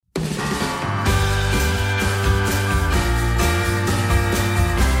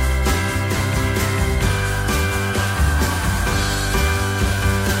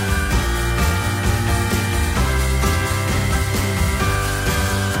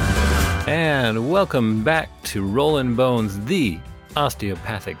And welcome back to Rollin' Bones, the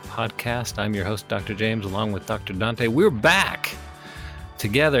osteopathic podcast. I'm your host, Dr. James, along with Dr. Dante. We're back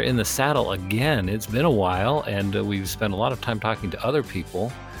together in the saddle again. It's been a while, and we've spent a lot of time talking to other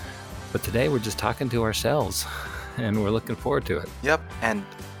people. But today we're just talking to ourselves, and we're looking forward to it. Yep, and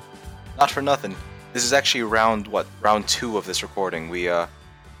not for nothing. This is actually round 2 of this recording. We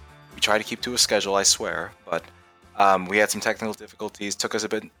try to keep to a schedule, I swear, but we had some technical difficulties. Took us a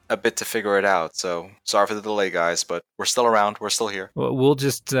bit to figure it out. So sorry for the delay, guys, but we're still around. We're still here. Well, we'll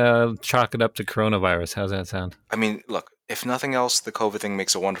just chalk it up to coronavirus. How's that sound? I mean, look, if nothing else, the COVID thing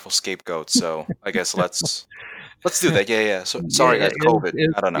makes a wonderful scapegoat. So I guess let's do that. Yeah. So sorry, guys. COVID.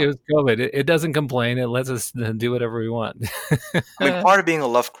 I don't know. It was COVID. It doesn't complain. It lets us do whatever we want. I mean, part of being a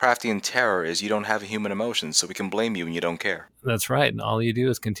Lovecraftian terror is you don't have a human emotion, so we can blame you when you don't care. That's right. And all you do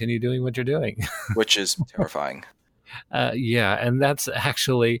is continue doing what you're doing, which is terrifying. Yeah, and that's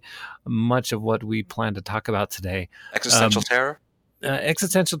actually much of what we plan to talk about today. Existential terror?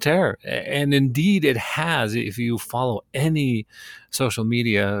 Existential terror. And indeed it has. If you follow any social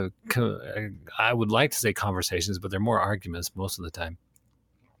media, I would like to say conversations, but they're more arguments most of the time.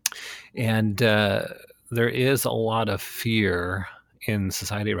 And there is a lot of fear in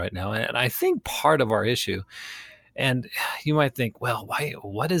society right now. And I think part of our issue, and you might think, well,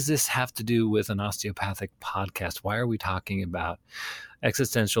 what does this have to do with an osteopathic podcast? Why are we talking about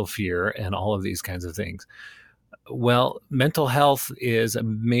existential fear and all of these kinds of things? Well, mental health is a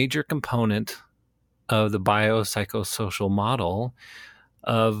major component of the biopsychosocial model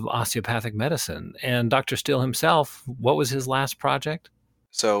of osteopathic medicine. And Dr. Still himself, what was his last project?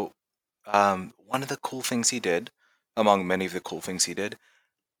 So one of the cool things he did, among many of the cool things he did,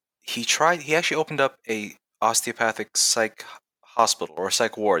 he actually opened up a osteopathic psych hospital or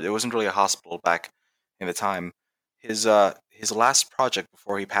psych ward. It wasn't really a hospital back in the time. His last project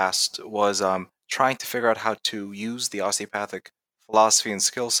before he passed was trying to figure out how to use the osteopathic philosophy and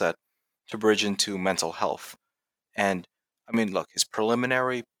skill set to bridge into mental health. And I mean, look, his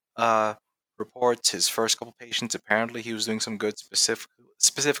preliminary reports, his first couple patients, apparently he was doing some good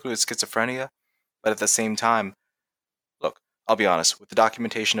specifically with schizophrenia, but at the same time, look, I'll be honest, with the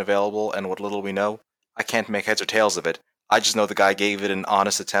documentation available and what little we know, I can't make heads or tails of it. I just know the guy gave it an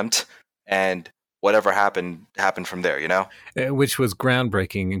honest attempt, and whatever happened from there, you know? Which was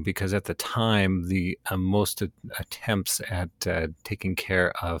groundbreaking because at the time, the most attempts at taking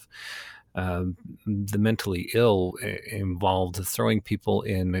care of the mentally ill involved throwing people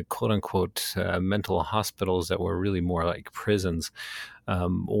in quote-unquote mental hospitals that were really more like prisons.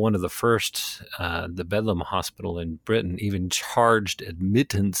 One of the first, the Bedlam Hospital in Britain, even charged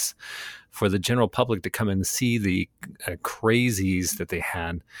admittance for the general public to come and see the crazies that they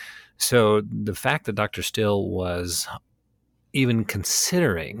had. So the fact that Dr. Still was even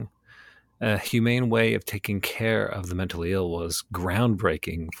considering a humane way of taking care of the mentally ill was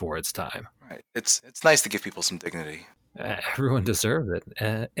groundbreaking for its time. Right. It's nice to give people some dignity. Everyone deserves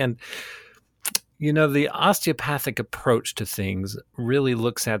it. And you know, the osteopathic approach to things really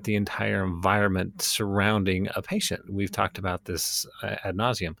looks at the entire environment surrounding a patient. We've talked about this ad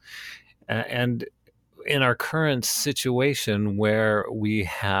nauseum. And in our current situation where we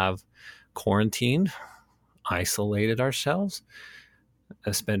have quarantined, isolated ourselves,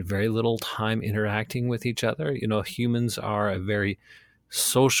 spent very little time interacting with each other. You know, humans are a very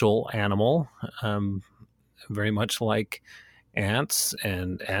social animal, very much like ants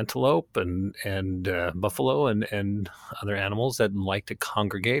and antelope and buffalo and other animals that like to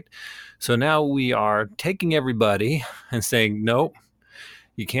congregate. So now we are taking everybody and saying, nope,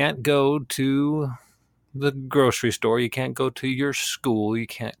 you can't go to the grocery store, you can't go to your school, you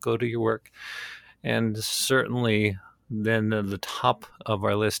can't go to your work. And certainly then the top of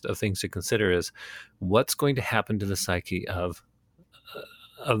our list of things to consider is what's going to happen to the psyche of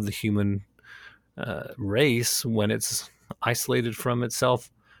the human race when it's isolated from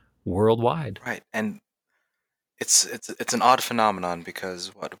itself worldwide. Right, and it's an odd phenomenon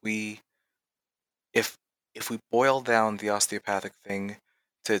because if we boil down the osteopathic thing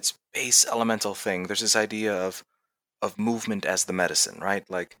to its base elemental thing, there's this idea of movement as the medicine, right?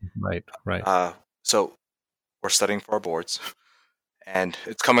 Like, right. So we're studying for our boards, and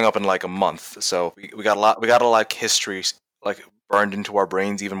it's coming up in like a month. So we got a lot of history like burned into our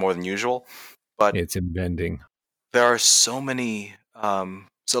brains even more than usual. But it's impending. There are so many.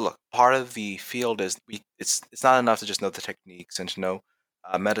 So look, part of the field is it's not enough to just know the techniques and to know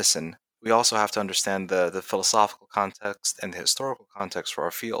medicine. We also have to understand the philosophical context and the historical context for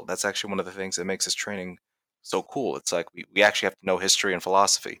our field. That's actually one of the things that makes this training so cool. It's like we actually have to know history and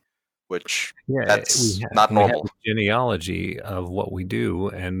philosophy, which Yeah, that's not we have normal. a genealogy of what we do,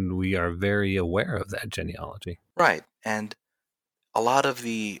 and we are very aware of that genealogy. Right. And a lot of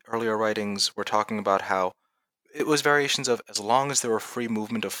the earlier writings were talking about how it was variations of as long as there were free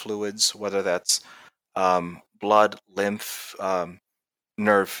movement of fluids, whether that's blood, lymph,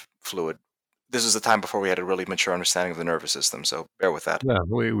 nerve fluid. This is the time before we had a really mature understanding of the nervous system, so bear with that. Yeah,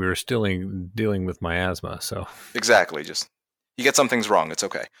 we were still dealing with miasma, so Exactly. Just you get some things wrong, it's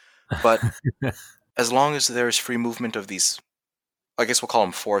okay. But as long as there's free movement of these, I guess we'll call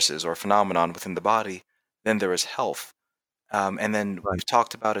them forces or phenomenon within the body, then there is health. And then right, we've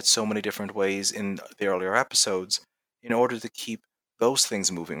talked about it so many different ways in the earlier episodes. In order to keep those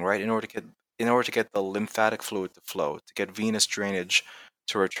things moving, right? In order to get the lymphatic fluid to flow, to get venous drainage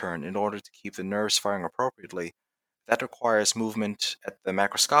to return, in order to keep the nerves firing appropriately, that requires movement at the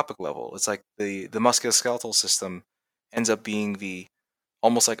macroscopic level. It's like the musculoskeletal system ends up being the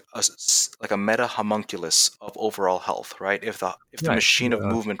almost like like a meta homunculus of overall health, right? If the right. machine of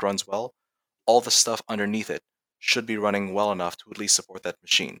movement runs well, all the stuff underneath it should be running well enough to at least support that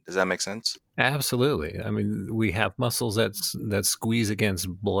machine. Does that make sense? Absolutely. I mean, we have muscles that squeeze against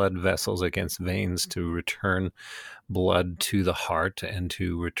blood vessels, against veins to return blood to the heart and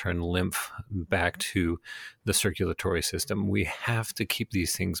to return lymph back to the circulatory system. We have to keep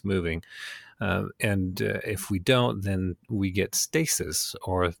these things moving. And if we don't, then we get stasis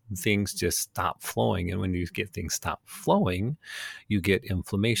or things just stop flowing. And when you get things stop flowing, you get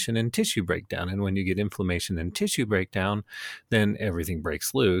inflammation and tissue breakdown. And when you get inflammation and tissue breakdown, then everything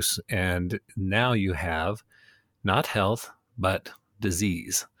breaks loose. And now you have not health, but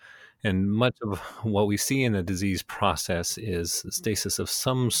disease. And much of what we see in the disease process is stasis of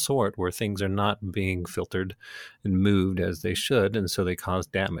some sort where things are not being filtered and moved as they should, and so they cause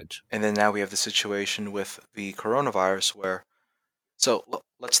damage. And then now we have the situation with the coronavirus where, so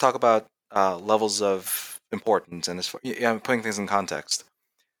let's talk about levels of importance. And yeah, I'm putting things in context.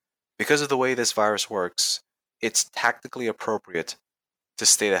 Because of the way this virus works, it's tactically appropriate to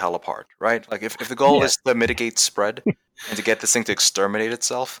stay the hell apart, right? Like if the goal Yeah, is to mitigate spread and to get this thing to exterminate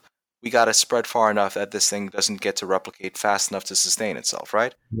itself, we got to spread far enough that this thing doesn't get to replicate fast enough to sustain itself,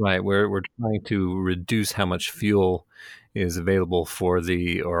 right? right. We're trying to reduce how much fuel is available for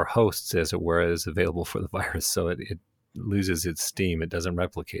the or hosts, as it were, is available for the virus, so it loses its steam. It doesn't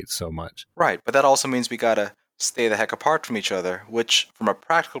replicate so much. Right, but that also means we got to stay the heck apart from each other, which from a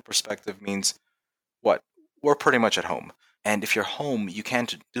practical perspective means what? We're pretty much at home. And if you're home, you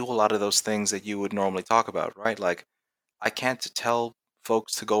can't do a lot of those things that you would normally talk about, right? Like I can't tell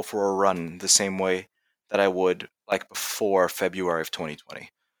folks to go for a run the same way that I would like before February of 2020.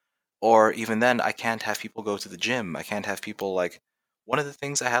 Or even then, I can't have people go to the gym. I can't have people like one of the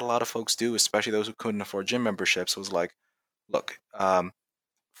things I had a lot of folks do, especially those who couldn't afford gym memberships, was like, look,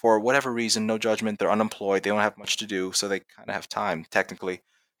 for whatever reason, no judgment, they're unemployed, they don't have much to do, so they kind of have time, technically,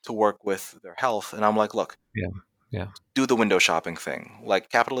 to work with their health. And I'm like, look, Yeah, yeah. do the window shopping thing. Like,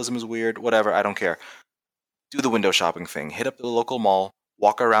 capitalism is weird, whatever, I don't care. Do the window shopping thing. Hit up the local mall,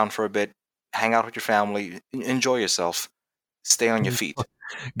 walk around for a bit, hang out with your family, enjoy yourself, stay on your feet.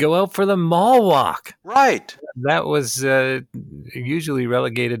 Go out for the mall walk. Right. That was usually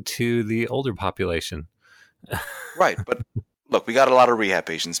relegated to the older population. Right, but look, we got a lot of rehab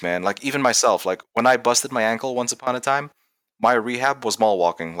patients, man. Like even myself, like when I busted my ankle once upon a time, my rehab was mall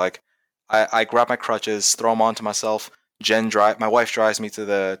walking. Like I grab my crutches, throw them onto myself. My wife drives me to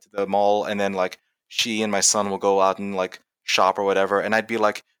the mall, and then like she and my son will go out and like shop or whatever, and I'd be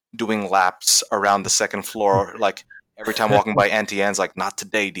like doing laps around the second floor, like every time walking by Auntie Anne's, like not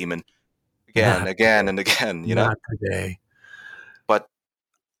today, demon, again, Not, again, and again, you know. not today. But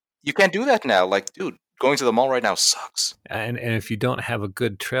you can't do that now. Like, dude, going to the mall right now sucks. And if you don't have a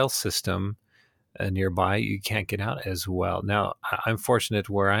good trail system nearby, you can't get out as well. Now, I'm fortunate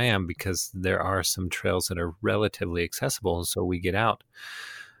where I am because there are some trails that are relatively accessible, and so we get out.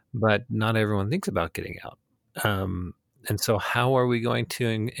 But not everyone thinks about getting out. And so, how are we going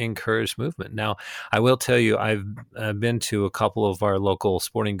to encourage movement? Now, I will tell you, I've been to a couple of our local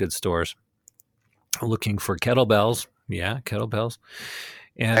sporting goods stores looking for kettlebells. Yeah, kettlebells.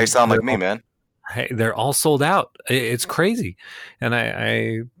 Hey, you And sound like me, man. they're all sold out. It's crazy. And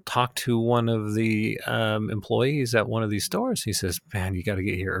I talked to one of the employees at one of these stores. He says, "Man, you got to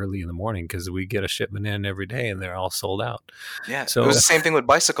get here early in the morning because we get a shipment in every day, and they're all sold out." Yeah, it So was the same thing with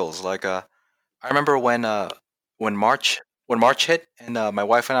bicycles. Like, I remember when March hit, and my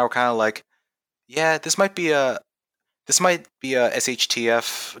wife and I were kind of like, yeah, this might be a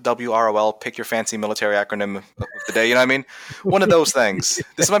SHTF WROL, pick your fancy military acronym of the day. You know what I mean? One of those things.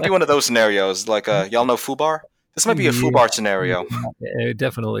 This might be one of those scenarios. Like, y'all know FUBAR? This might be a Yeah, FUBAR scenario. it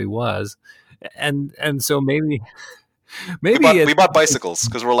definitely was. And so maybe We maybe bought it, we bought bicycles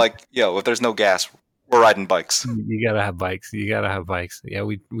because we're like, yo, if there's no gas, we're riding bikes. you gotta have bikes. You gotta have bikes. Yeah,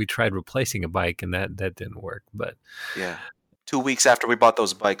 we tried replacing a bike and that didn't work. But Yeah. 2 weeks after we bought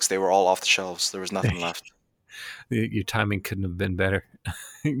those bikes, they were all off the shelves. There was nothing left. your timing couldn't have been better.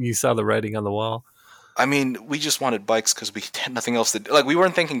 You saw the writing on the wall. I mean, we just wanted bikes because we had nothing else to do. Like, we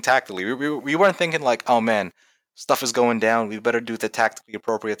weren't thinking tactically. We weren't thinking like, oh man, stuff is going down. We better do the tactically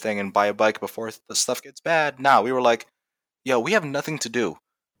appropriate thing and buy a bike before the stuff gets bad. Nah, we were like, yo, we have nothing to do.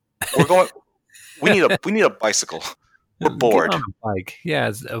 We're going. We need a bicycle. We're Get bored. on a bike.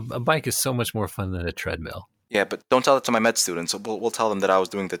 Yeah, a bike is so much more fun than a treadmill. Yeah, but don't tell it to my med students. We'll tell them that I was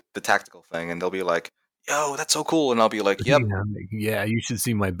doing the tactical thing, and they'll be like, yo, that's so cool. And I'll be like, yep, Yeah, you should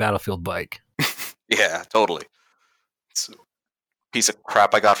see my battlefield bike. yeah, totally. It's a piece of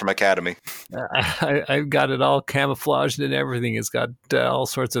crap I got from Academy. I've got it all camouflaged and everything. It's got all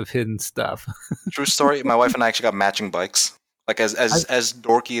sorts of hidden stuff. True story. My wife and I actually got matching bikes. Like as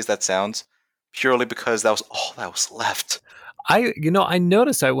dorky as that sounds, purely because that was all that was left. I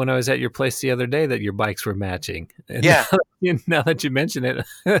noticed that when I was at your place the other day that your bikes were matching. And Yeah, now that you mention it,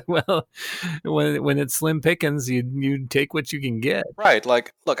 well, when it's slim pickings, you take what you can get. right.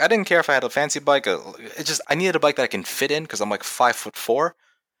 Like, look, I didn't care if I had a fancy bike. It just I needed a bike that I can fit in because I'm like 5'4",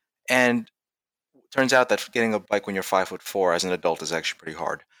 and it turns out that getting a bike when you're 5'4" as an adult is actually pretty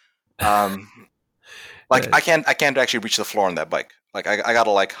hard. Like I can't actually reach the floor on that bike. Like I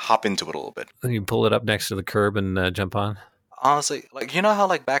gotta like hop into it a little bit. You pull it up next to the curb and jump on. Honestly, like you know how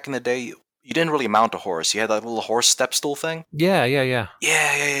like back in the day you didn't really mount a horse. You had that little horse step stool thing. Yeah.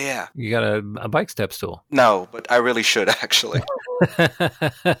 Yeah. You got a bike step stool. No, but I really should actually.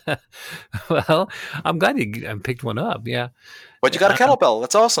 Well, I'm glad you picked one up. Yeah. But you got a kettlebell.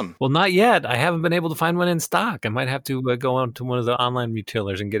 That's awesome. Well, not yet. I haven't been able to find one in stock. I might have to go on to one of the online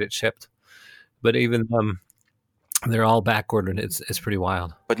retailers and get it shipped. But even they're all back ordered. It's pretty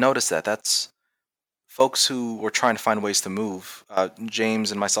wild. But notice that's folks who were trying to find ways to move,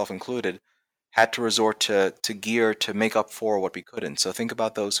 James and myself included, had to resort to gear to make up for what we couldn't. So think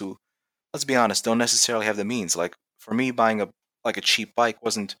about those who, let's be honest, don't necessarily have the means. Like for me, buying a cheap bike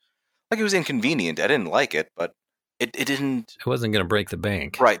wasn't like it was inconvenient. I didn't like it, but it didn't. It wasn't going to break the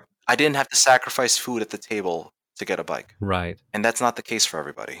bank. Right. I didn't have to sacrifice food at the table to get a bike. Right. And that's not the case for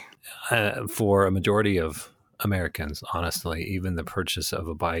everybody. For a majority of Americans, honestly, even the purchase of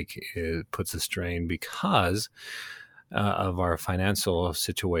a bike puts a strain because of our financial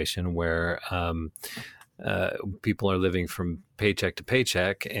situation where people are living from paycheck to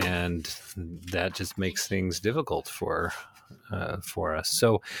paycheck, and that just makes things difficult for us.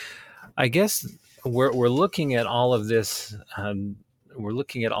 So I guess we're looking at all of this. We're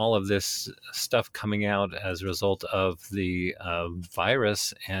looking at all of this stuff coming out as a result of the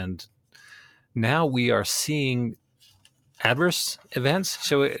virus, and now we are seeing adverse events.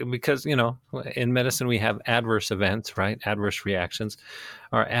 So, because in medicine we have adverse events, right? Adverse reactions.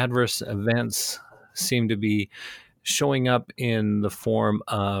 Our adverse events seem to be showing up in the form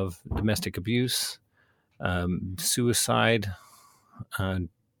of domestic abuse, suicide,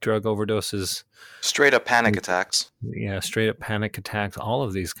 drug overdoses, straight up panic attacks. Yeah, straight up panic attacks, all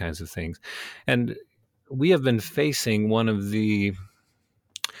of these kinds of things. And we have been facing one of the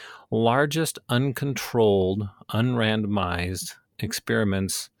largest uncontrolled, unrandomized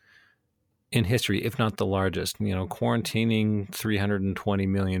experiments in history, if not the largest. Quarantining 320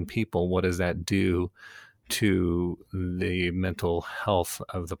 million people, what does that do to the mental health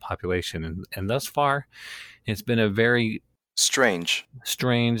of the population? And thus far, it's been a very strange,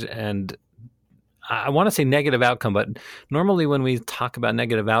 and I want to say negative outcome, but normally when we talk about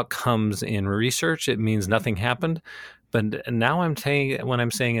negative outcomes in research, it means nothing happened. But now when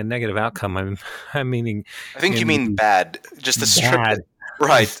I'm saying a negative outcome, I'm meaning. I think you mean bad. Just a strip.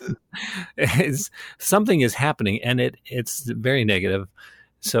 Right. Something is happening, and it's very negative.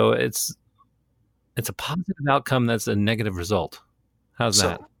 So it's a positive outcome that's a negative result. How's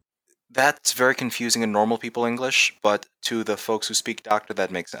that? That's very confusing in normal people English, but to the folks who speak doctor,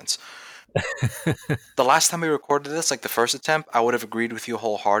 that makes sense. The last time we recorded this, like the first attempt, I would have agreed with you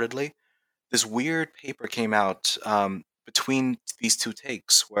wholeheartedly. This weird paper came out between these two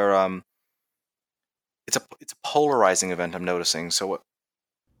takes where it's a polarizing event, I'm noticing. So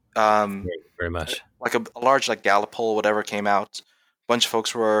very much like a large like Gallup poll, whatever, came out. A bunch of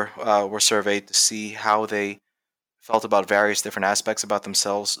folks were surveyed to see how they felt about various different aspects about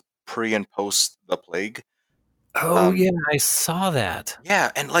themselves pre and post the plague. Oh yeah, I saw that.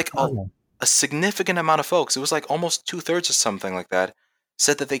 Yeah, and like a significant amount of folks, it was like almost 2/3 or something like that,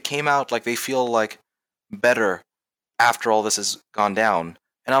 said that they came out like they feel like better after all this has gone down.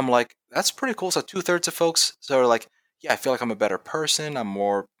 And I'm like, that's pretty cool. So 2/3 of folks are like, yeah, I feel like I'm a better person. I'm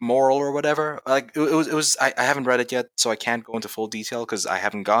more moral or whatever. Like it was. I haven't read it yet, so I can't go into full detail because I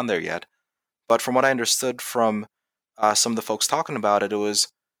haven't gone there yet. But from what I understood from some of the folks talking about it, it was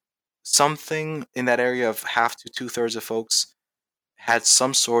something in that area of half to 2/3 of folks had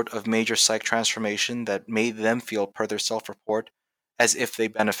some sort of major psych transformation that made them feel, per their self report, as if they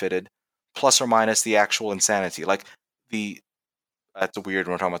benefited, plus or minus the actual insanity. Like the that's a weird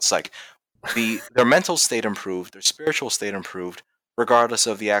one, we're talking about psych. Their mental state improved, their spiritual state improved, regardless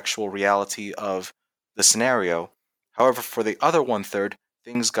of the actual reality of the scenario. However, for the other 1/3,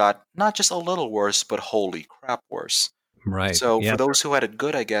 things got not just a little worse, but holy crap worse. Right. So Yeah. for those who had it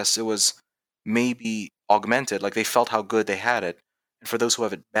good, I guess it was maybe augmented, like they felt how good they had it. And for those who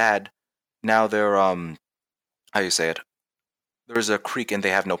have it bad, now they're how you say it? There's a creek and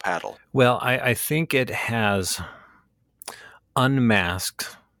they have no paddle. Well, I think it has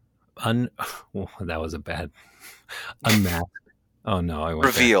unmasked, oh, that was a bad unmasked. Oh no, I went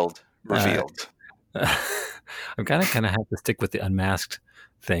there. Revealed. Uh, Revealed. I'm kind of have to stick with the unmasked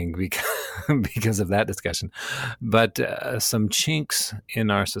thing because because of that discussion. But some chinks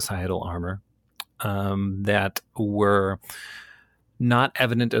in our societal armor that were not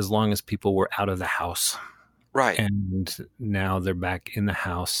evident as long as people were out of the house. Right. And now they're back in the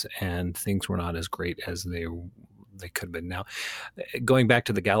house, and things were not as great as they could have been. Now, going back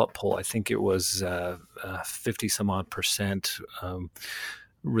to the Gallup poll, I think it was 50 some odd percent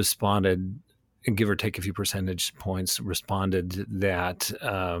responded, give or take a few percentage points, responded that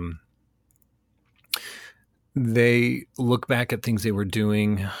they look back at things they were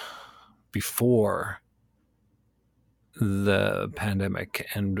doing before the pandemic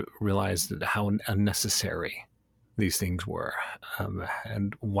and realized how unnecessary these things were,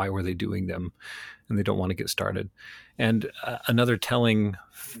 and why were they doing them, and they don't want to get started. And another telling,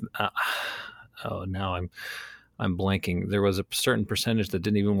 oh, now I'm blanking. There was a certain percentage that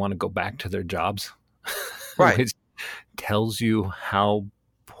didn't even want to go back to their jobs, Right. which tells you how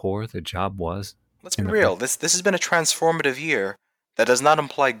poor the job was. Let's be real. This has been a transformative year. That does not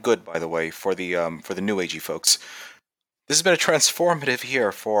imply good, by the way, for the new agey folks. This has been a transformative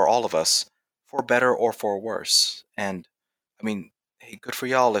year for all of us, for better or for worse. And I mean, hey, good for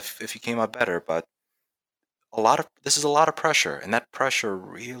y'all if you came out better, but this is a lot of pressure, and that pressure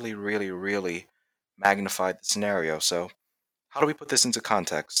really, really, really magnified the scenario. So, how do we put this into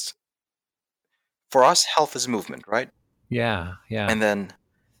context? For us, health is movement, right? Yeah, yeah. And then if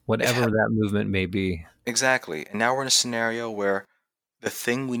Whatever that movement may be. exactly, and now we're in a scenario where the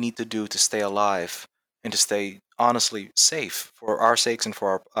thing we need to do to stay alive and to stay honestly safe for our sakes and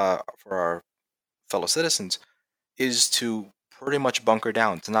for our fellow citizens is to pretty much bunker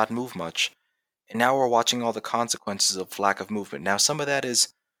down, to not move much. And now we're watching all the consequences of lack of movement. Now, some of that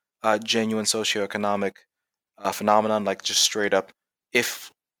is a genuine socioeconomic phenomenon, like just straight up,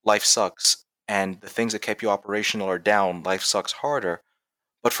 if life sucks and the things that kept you operational are down, life sucks harder.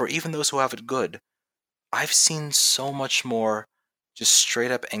 But for even those who have it good, I've seen so much more just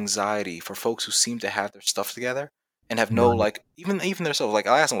straight up anxiety for folks who seem to have their stuff together and have no Right. like even themselves. Like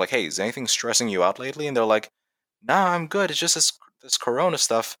I ask them like, "Hey, is anything stressing you out lately?" And they're like, "Nah, I'm good. It's just this Corona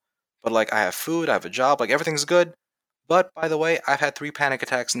stuff. But like, I have food, I have a job, like everything's good. But by the way, I've had 3 panic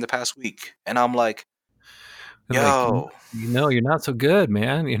attacks in the past week." And I'm like, Like, "Yo." you're not so good,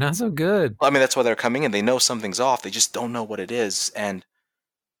 man. You're not so good. Well, I mean, that's why they're coming in. They know something's off. They just don't know what it is. And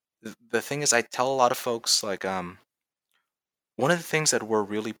the thing is, I tell a lot of folks like, one of the things that we're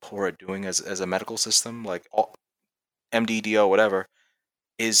really poor at doing as a medical system, like all, MDDO, whatever,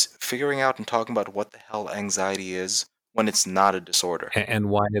 is figuring out and talking about what the hell anxiety is when it's not a disorder. And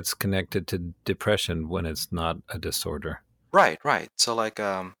why it's connected to depression when it's not a disorder. Right, right. So like,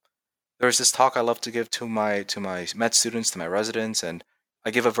 there's this talk I love to give to my med students, to my residents, and I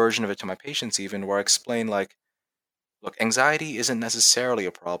give a version of it to my patients even, where I explain like, look, anxiety isn't necessarily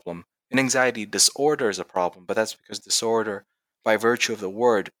a problem. An anxiety disorder is a problem, but that's because disorder, by virtue of the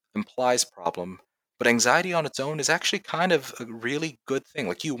word, implies problem. But anxiety on its own is actually kind of a really good thing.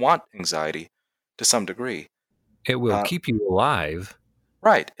 Like you want anxiety to some degree. It will Uh, keep you alive.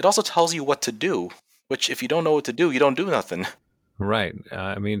 right. It also tells you what to do, which if you don't know what to do, you don't do nothing. Right.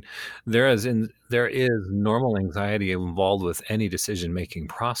 I mean, there is normal anxiety involved with any decision making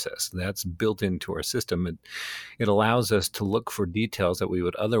process. That's built into our system. It allows us to look for details that we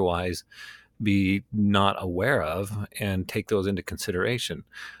would otherwise be not aware of and take those into consideration.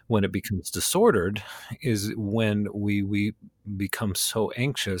 When it becomes disordered is when we become so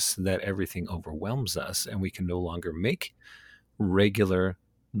anxious that everything overwhelms us and we can no longer make regular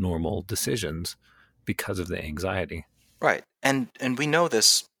normal decisions because of the anxiety. Right. And we know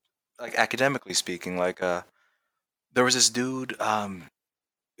this, like academically speaking. Like there was this dude.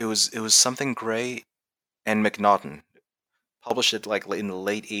 It was something Gray and McNaughton published it like in the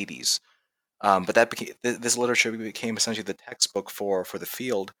late '80s. But that became this literature became essentially the textbook for the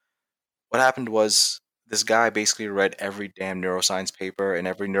field. What happened was this guy basically read every damn neuroscience paper and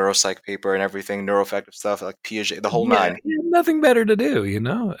every neuropsych paper and everything neuroaffective stuff like Piaget, the whole Yeah, nine. he had nothing better to do, you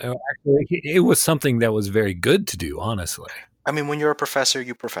know. Actually, it was something that was very good to do, honestly. I mean, when you're a professor,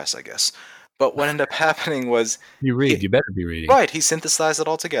 you profess, I guess. But what ended up happening was You read, he you better be reading. right, he synthesized it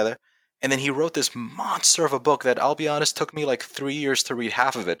all together, and then he wrote this monster of a book that I'll be honest took me like 3 years to read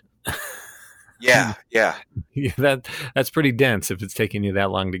half of it. Yeah, yeah. Yeah, that's pretty dense if it's taking you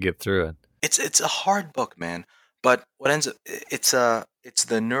that long to get through it. It's a hard book, man. But what ends up it's the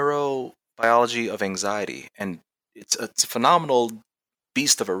neurobiology of anxiety, and it's a phenomenal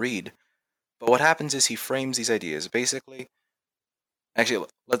beast of a read. But what happens is he frames these ideas basically. Actually,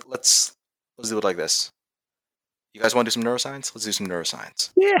 let's do it like this. You guys want to do some neuroscience? Let's do some neuroscience.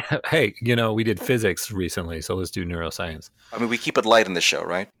 Yeah. Hey, we did physics recently, so let's do neuroscience. I mean, we keep it light in this show,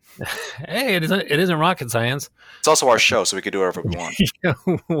 right? Hey, it isn't rocket science. It's also our show, so we can do whatever we want.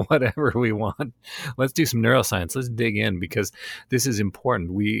 Whatever we want. Let's do some neuroscience. Let's dig in because this is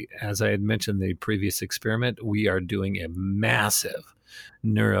important. We, as I had mentioned in the previous experiment, we are doing a massive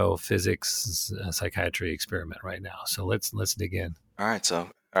neurophysics psychiatry experiment right now. So let's dig in. All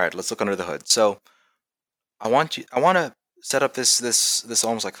right, let's look under the hood. So I want to set up this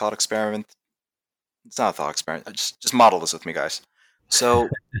almost like thought experiment. It's not a thought experiment. Just model this with me, guys. So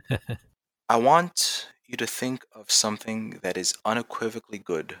I want you to think of something that is unequivocally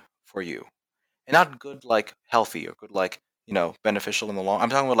good for you. And not good like healthy or good like, beneficial in the long. I'm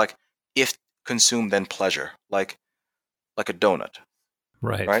talking about like if consumed then pleasure, like a donut,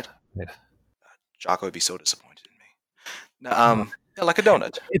 Right. right? Yeah. Jocko would be so disappointed in me. Now, yeah, like a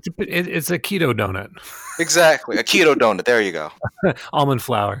donut. It's a keto donut. Exactly, a keto donut. There you go. Almond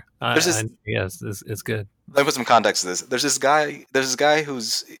flour. Yes, it's good. Let me put some context to this. There's this guy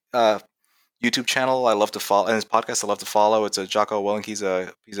whose YouTube channel I love to follow, and his podcast I love to follow. It's a Jocko Willink. He's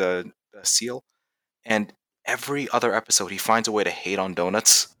a SEAL, and every other episode he finds a way to hate on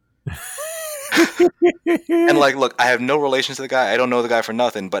donuts. And like, look, I have no relation to the guy. I don't know the guy for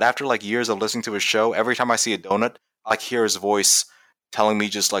nothing. But after like years of listening to his show, every time I see a donut, I like hear his voice telling me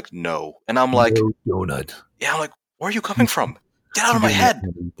just like no, and I'm like, no donut. Yeah, I'm like, where are you coming from? Get out of my head.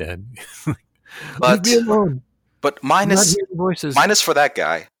 Leave me alone. But minus for that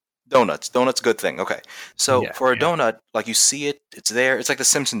guy, donuts, good thing. Okay, so for a donut, like you see it, it's there. It's like the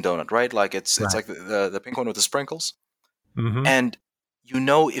Simpson donut, right? Like it's like the pink one with the sprinkles, and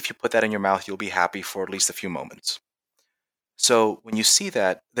if you put that in your mouth, you'll be happy for at least a few moments. So when you see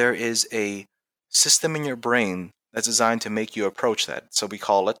that, there is a system in your brain that's designed to make you approach that. So we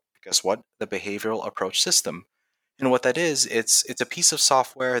call it, guess what? The behavioral approach system. And what that is, it's a piece of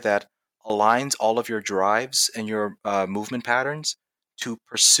software that aligns all of your drives and your movement patterns to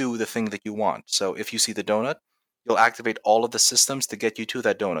pursue the thing that you want. So if you see the donut, you'll activate all of the systems to get you to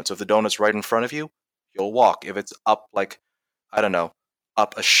that donut. So if the donut's right in front of you, you'll walk. If it's up like, I don't know,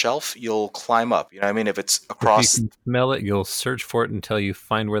 up a shelf, you'll climb up. You know what I mean? If it's across... If you can smell it, you'll search for it until you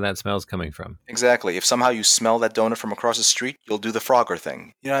find where that smell is coming from. Exactly. If somehow you smell that donut from across the street, you'll do the Frogger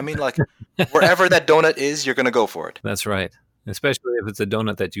thing. You know what I mean? Like, wherever that donut is, you're going to go for it. That's right. Especially if it's a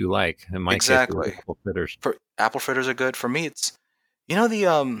donut that you like. In my case, apple fritters. Apple fritters are good. For me, it's... You know the,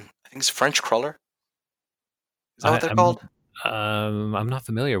 I think it's French cruller? Is that what they're called? I'm not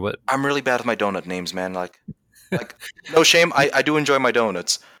familiar. What? I'm really bad with my donut names, man. Like no shame. I do enjoy my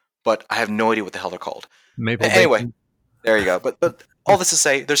donuts, but I have no idea what the hell they're called. Anyway, there you go. But all this to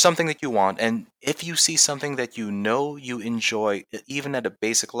say, there's something that you want, and if you see something that you know you enjoy, even at a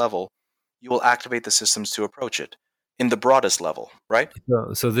basic level, you will activate the systems to approach it in the broadest level, right?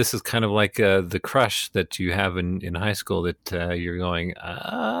 So this is kind of like the crush that you have in high school that you're going,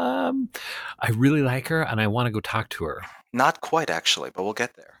 I really like her, and I want to go talk to her. Not quite, actually, but we'll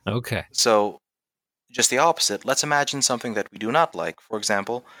get there. Okay. So... just the opposite. Let's imagine something that we do not like. For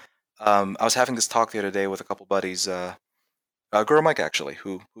example, I was having this talk the other day with a couple buddies, Guru Mike actually,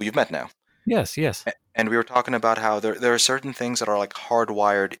 who you've met now. Yes. And we were talking about how there are certain things that are like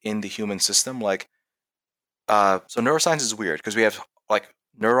hardwired in the human system. Like, so neuroscience is weird because we have like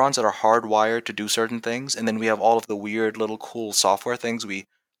neurons that are hardwired to do certain things, and then we have all of the weird little cool software things we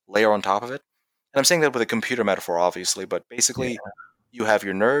layer on top of it. And I'm saying that with a computer metaphor, obviously, but basically you have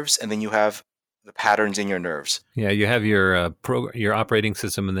your nerves, and then you have the patterns in your nerves. Yeah, you have your your operating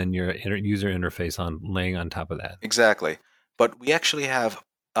system and then your user interface laying on top of that. Exactly. But we actually have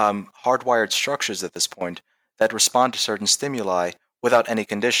hardwired structures at this point that respond to certain stimuli without any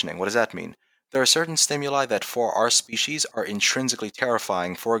conditioning. What does that mean? There are certain stimuli that for our species are intrinsically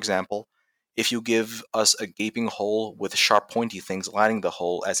terrifying. For example, if you give us a gaping hole with sharp pointy things lining the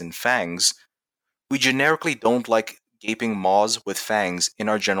hole, as in fangs, we generically don't like gaping maws with fangs in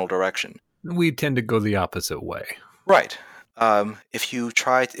our general direction. We tend to go the opposite way. Right. If you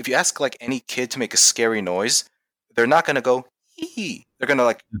ask like any kid to make a scary noise, they're not going to go hee. They're going to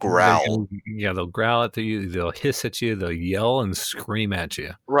like growl. They'll growl at you. They'll hiss at you. They'll yell and scream at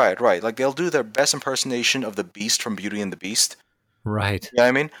you. Right. Like they'll do their best impersonation of the Beast from Beauty and the Beast. Right. You know what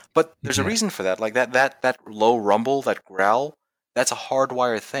I mean? But there's a reason for that. Like that low rumble, that growl, that's a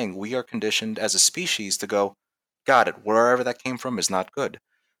hardwired thing. We are conditioned as a species to go, got it. Wherever that came from is not good.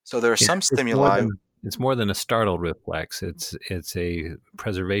 So there are some stimuli. It's more than a startle reflex. It's a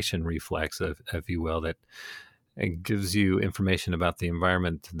preservation reflex, if you will, that it gives you information about the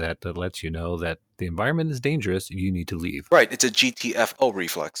environment that lets you know that the environment is dangerous. You need to leave. Right. It's a GTFO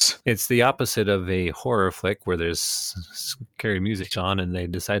reflex. It's the opposite of a horror flick where there's scary music on and they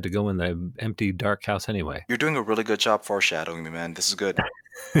decide to go in the empty, dark house anyway. You're doing a really good job foreshadowing me, man. This is good.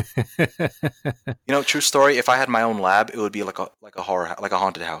 True story. If I had my own lab, it would be like a horror, like a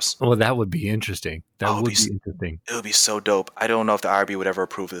haunted house. Well, that would be interesting. That would be interesting. It would be so dope. I don't know if the IRB would ever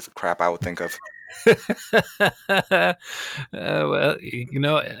approve of the crap I would think of. Well,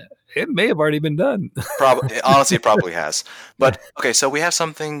 it may have already been done. Honestly, it probably has. But okay, so we have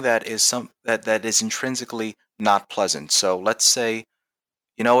something that is that is intrinsically not pleasant. So let's say,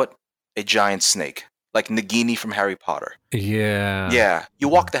 you know what, a giant snake, like Nagini from Harry Potter. Yeah. Yeah. You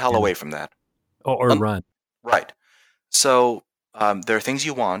walk the hell away from that. Or run. Right. So there are things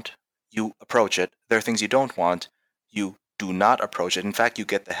you want. You approach it. There are things you don't want. You do not approach it. In fact, you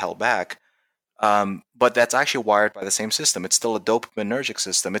get the hell back. But that's actually wired by the same system. It's still a dopaminergic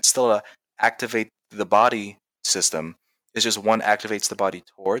system. It's still a activate the body system. It's just one activates the body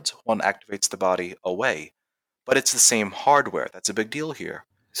towards, one activates the body away. But it's the same hardware. That's a big deal here.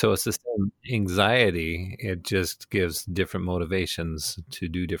 So it's the same anxiety. It just gives different motivations to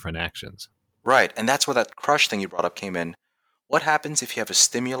do different actions. Right. And that's where that crush thing you brought up came in. What happens if you have a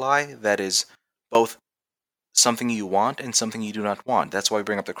stimuli that is both something you want and something you do not want? That's why we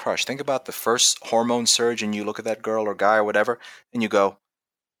bring up the crush. Think about the first hormone surge and you look at that girl or guy or whatever and you go,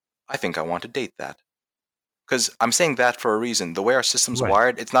 I think I want to date that. Because I'm saying that for a reason. The way our system's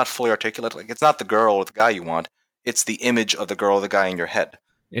wired, it's not fully articulate. Like, it's not the girl or the guy you want. It's the image of the girl or the guy in your head.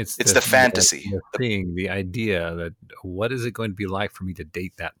 It's the fantasy. The idea that what is it going to be like for me to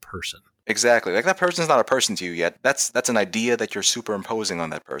date that person? Exactly. Like, that person's not a person to you yet. That's an idea that you're superimposing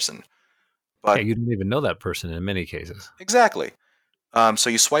on that person. But you don't even know that person in many cases. Exactly. So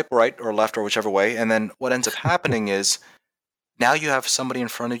you swipe right or left or whichever way, and then what ends up happening is now you have somebody in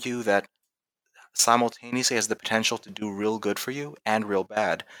front of you that simultaneously has the potential to do real good for you and real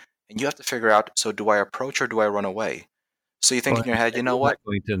bad. And you have to figure out, so do I approach or do I run away? So you think in your head, you know what?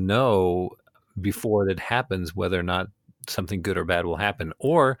 You're not going to know before that happens whether or not something good or bad will happen.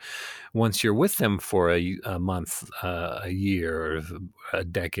 Or once you're with them for a month, a year, or a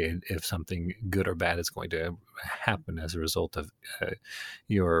decade, if something good or bad is going to happen as a result of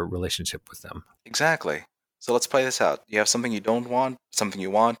your relationship with them. Exactly. So let's play this out. You have something you don't want, something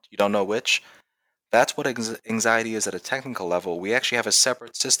you want, you don't know which. That's what anxiety is at a technical level. We actually have a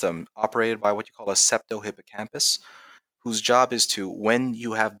separate system operated by what you call a septohippocampus, whose job is to, when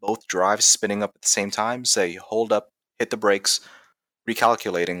you have both drives spinning up at the same time, say, hold up, hit the brakes,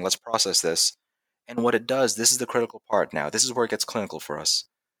 recalculating, let's process this. And what it does, this is the critical part now. This is where it gets clinical for us.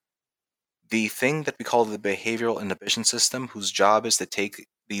 The thing that we call the behavioral inhibition system, whose job is to take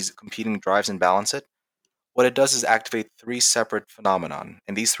these competing drives and balance it, what it does is activate three separate phenomenon.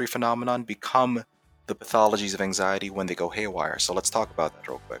 And these three phenomenon become the pathologies of anxiety when they go haywire. So let's talk about that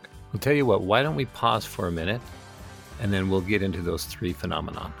real quick. I'll tell you what, why don't we pause for a minute, and then we'll get into those three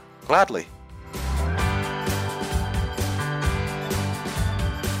phenomenon. Gladly.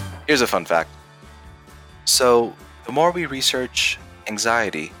 Here's a fun fact. So, the more we research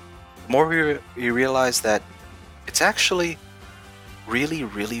anxiety, the more we realize that it's actually really,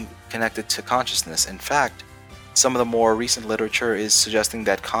 really connected to consciousness. In fact, some of the more recent literature is suggesting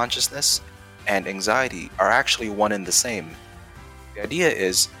that consciousness and anxiety are actually one and the same. The idea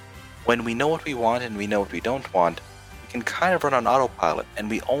is, when we know what we want and we know what we don't want, we can kind of run on autopilot, and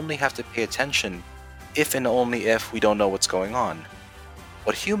we only have to pay attention if and only if we don't know what's going on.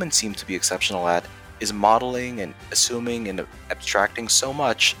 What humans seem to be exceptional at is modeling and assuming and abstracting so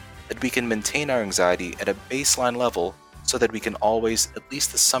much that we can maintain our anxiety at a baseline level so that we can always, at least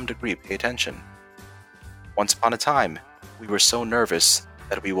to some degree, pay attention. Once upon a time, we were so nervous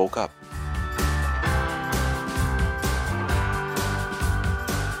that we woke up.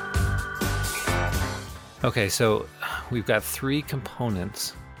 Okay, so we've got three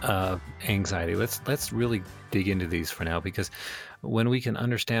components of anxiety. Let's really dig into these for now, because when we can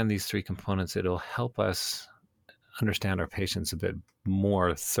understand these three components, it'll help us understand our patients a bit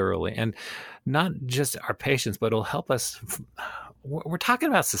more thoroughly, and not just our patients, but it'll help us. We're talking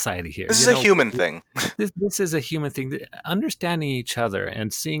about society here. This is a human thing. This is a human thing. Understanding each other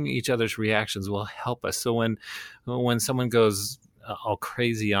and seeing each other's reactions will help us. So when someone goes all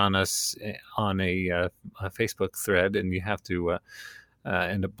crazy on us on a Facebook thread, and you have to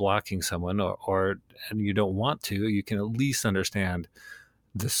end up blocking someone, or and you don't want to, you can at least understand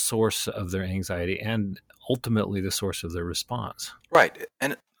the source of their anxiety and ultimately the source of their response. Right.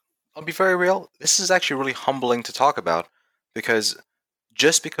 And I'll be very real. This is actually really humbling to talk about, because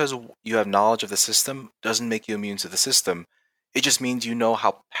just because you have knowledge of the system doesn't make you immune to the system. It just means you know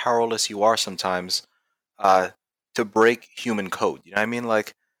how powerless you are sometimes to break human code. You know what I mean?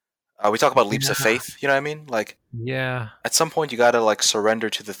 Like, we talk about leaps of Yeah. faith. You know what I mean? Like, Yeah. at some point you gotta like surrender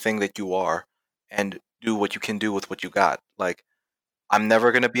to the thing that you are and do what you can do with what you got. Like, I'm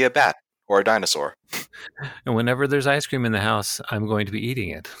never gonna be a bat or a dinosaur. And whenever there's ice cream in the house, I'm going to be eating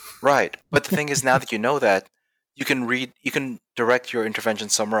it. Right. But the thing is, now that you know that, you can direct your intervention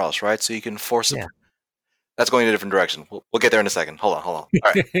somewhere else, right? So you can force a. Yeah. That's going in a different direction. We'll get there in a second. Hold on. All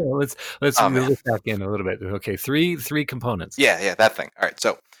right. let's Oh man. reel it back in a little bit. Okay, three components. Yeah, that thing. All right.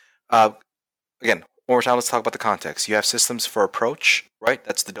 So, uh, again, one more time. Let's talk about the context. You have systems for approach, right?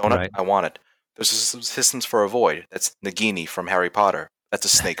 That's the donut. Right. I want it. There's systems for avoid. That's Nagini from Harry Potter. That's a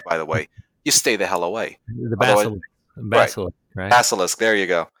snake, by the way. You stay the hell away. The Otherwise, right. basilisk, right? Basilisk. There you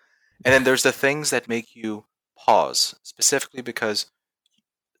go. And then there's the things that make you pause, specifically because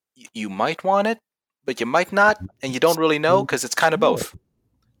you might want it, but you might not, and you don't really know because it's kind of both.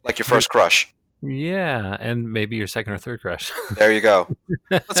 Like your first crush. Yeah, and maybe your second or third crush. There you go.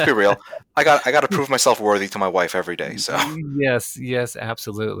 Let's be real. I got to prove myself worthy to my wife every day. So Yes,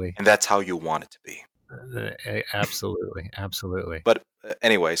 absolutely. and that's how you want it to be. Absolutely. But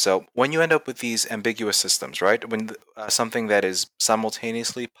anyway, so when you end up with these ambiguous systems, right? When something that is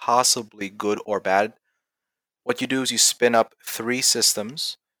simultaneously possibly good or bad, what you do is you spin up three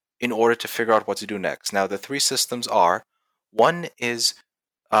systems in order to figure out what to do next. Now, the three systems are: one is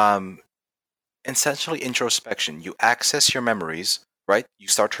essentially introspection. You access your memories, right? You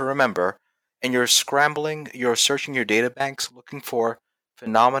start to remember, and you're searching your data banks looking for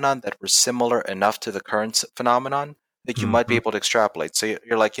phenomenon that were similar enough to the current phenomenon that you might be able to extrapolate. So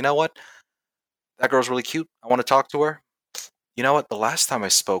you're like, you know what? That girl's really cute. I want to talk to her. You know what? The last time I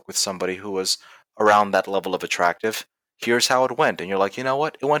spoke with somebody who was around that level of attractive, here's how it went. And you're like, you know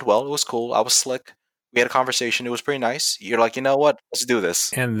what? It went well. It was cool. I was slick. We had a conversation. It was pretty nice. You're like, you know what? Let's do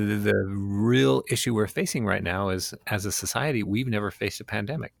this. And the real issue we're facing right now is, as a society, we've never faced a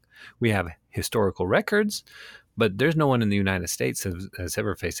pandemic. We have historical records, but there's no one in the United States has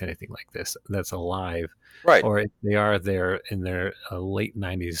ever faced anything like this that's alive. Right. Or if they are, they're in their late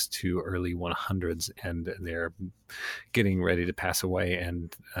 90s to early 100s, and they're getting ready to pass away,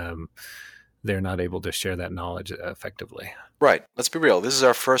 and they're not able to share that knowledge effectively. Right. Let's be real. This is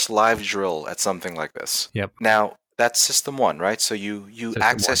our first live drill at something like this. Yep. Now, that's system one, right? So you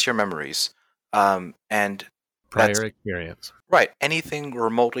access your memories, and prior experience. Right. Anything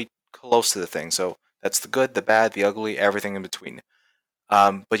remotely close to the thing. So that's the good, the bad, the ugly, everything in between.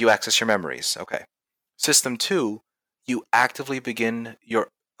 But you access your memories. Okay. System two, you actively begin your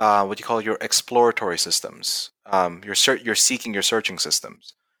what you call your exploratory systems. You're seeking your searching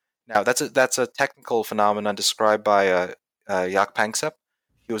systems. Now that's a technical phenomenon described by Jaak Panksepp.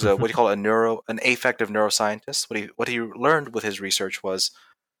 He was a what do you call an affective neuroscientist. What he learned with his research was,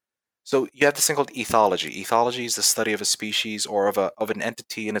 so you have this thing called ethology. Ethology is the study of a species or of an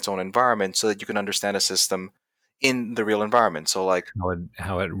entity in its own environment, so that you can understand a system in the real environment. So like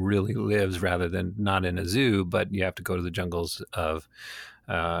how it really lives, rather than not in a zoo, but you have to go to the jungles of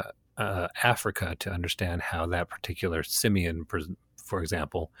Africa to understand how that particular simian, for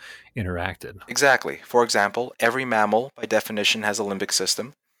example, interacted. Exactly. For example, every mammal, by definition, has a limbic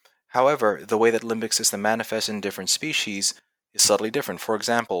system. However, the way that limbic system manifests in different species is subtly different. For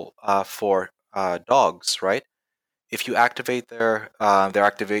example, for dogs, right? If you activate their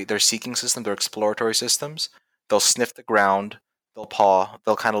seeking system, their exploratory systems, they'll sniff the ground, they'll paw,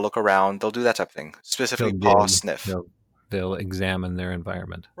 they'll kind of look around, they'll do that type of thing. Specifically, paw, sniff. They'll examine their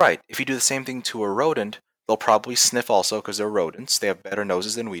environment. Right. If you do the same thing to a rodent, they'll probably sniff also, because they're rodents. They have better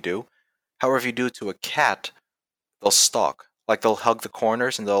noses than we do. However, if you do it to a cat, they'll stalk. Like, they'll hug the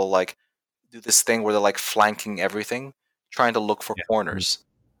corners, and they'll like do this thing where they're like flanking everything, trying to look for corners.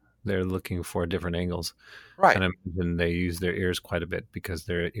 They're looking for different angles. Right. And I imagine they use their ears quite a bit because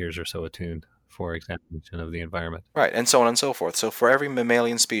their ears are so attuned for examination of the environment. Right, and so on and so forth. So for every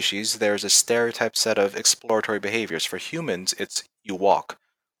mammalian species, there's a stereotyped set of exploratory behaviors. For humans, it's you walk.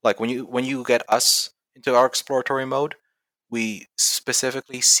 Like when you get us into our exploratory mode, we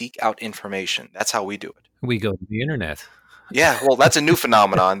specifically seek out information. That's how we do it. We go to the internet. Yeah, well, that's a new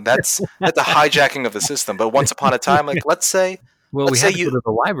phenomenon. That's a hijacking of the system. But once upon a time, like Well, we let's say had to go you to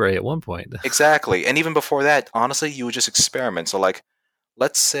the library at one point. exactly, and even before that, honestly, you would just experiment. So like,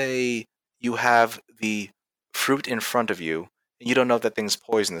 let's say you have the fruit in front of you, and you don't know if that thing's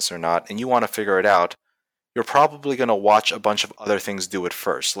poisonous or not, and you want to figure it out. You're probably going to watch a bunch of other things do it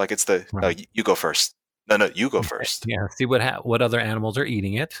first. Like it's the no, Right. you go first. No, you go first. Yeah. See what other animals are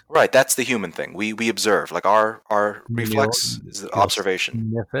eating it. Right, that's the human thing. We observe. Like our You'll reflex is you'll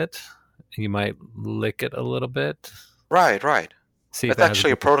observation. sniff it. You might lick it a little bit. Right, right. See if That's it has a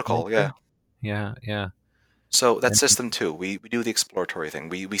actually a different protocol. Yeah. flavor. Yeah, yeah. So that's And system two. We do the exploratory thing.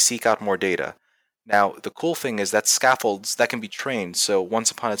 We seek out more data. Now, the cool thing is that scaffolds that can be trained. So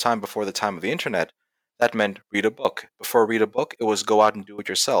once upon a time, before the time of the internet, that meant read a book. Before read a book, it was go out and do it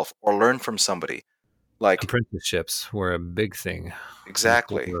yourself or learn from somebody. Like apprenticeships were a big thing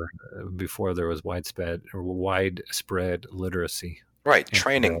exactly. before there was widespread literacy. Right, And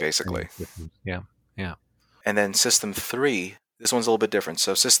training basically. systems. Yeah, yeah. And then system three, this one's a little bit different.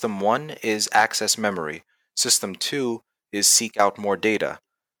 So system one is access memory. System two is seek out more data.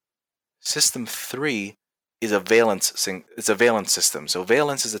 System three is a valence. It's a valence system. So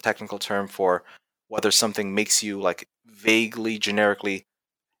valence is a technical term for whether something makes you like vaguely, generically,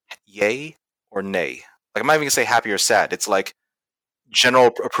 yay or nay. Like I'm not even gonna say happy or sad. It's like general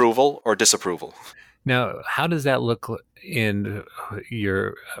approval or disapproval. Now, how does that look in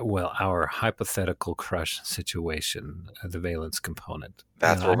our hypothetical crush situation, the valence component?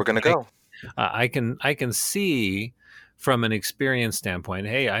 That's where we're gonna go. I can see from an experience standpoint.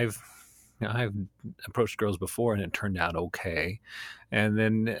 Hey, I've approached girls before and it turned out okay, and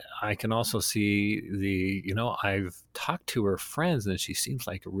then I can also see I've talked to her friends and she seems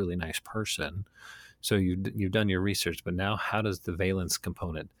like a really nice person. So you've done your research, but now how does the valence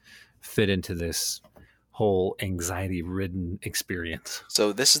component fit into this whole anxiety-ridden experience?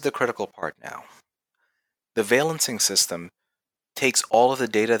 So this is the critical part now. The valencing system takes all of the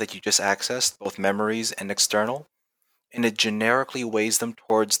data that you just accessed, both memories and external, and it generically weighs them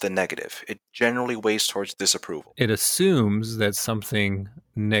towards the negative. It generally weighs towards disapproval. It assumes that something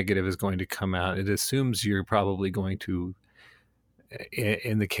negative is going to come out. It assumes you're probably going to,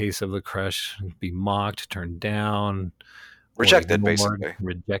 in the case of the crush, be mocked, turned down, Rejected, ignored, basically.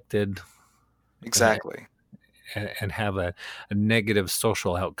 rejected. Exactly. And have a negative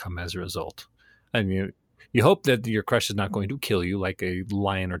social outcome as a result. I mean, you hope that your crush is not going to kill you like a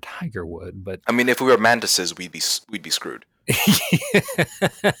lion or tiger would, but I mean, if we were mantises, we'd be screwed.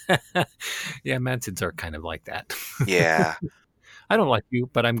 Yeah, mantids are kind of like that. Yeah. I don't like you,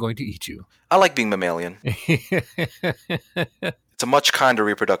 but I'm going to eat you. I like being mammalian. It's a much kinder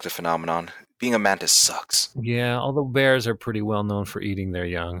reproductive phenomenon. Being a mantis sucks. Yeah, although bears are pretty well known for eating their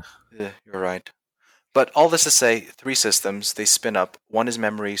young. Yeah, you're right. But all this to say, three systems, they spin up. One is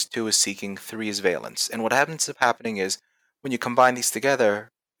memories, two is seeking, three is valence. And what ends up happening is, when you combine these together,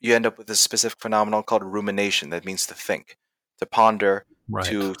 you end up with a specific phenomenon called rumination. That means to think, to ponder, Right.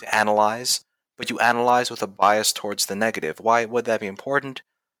 to analyze. But you analyze with a bias towards the negative. Why would that be important?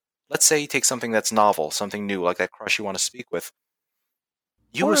 Let's say you take something that's novel, something new, like that crush you want to speak with.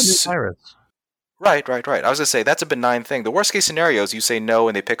 Or a new virus. Right. I was gonna say that's a benign thing. The worst case scenario is you say no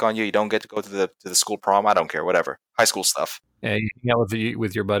and they pick on you. You don't get to go to the school prom. I don't care. Whatever. High school stuff. Yeah, you hang out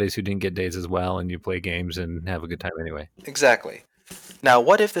with your buddies who didn't get dates as well, and you play games and have a good time anyway. Exactly. Now,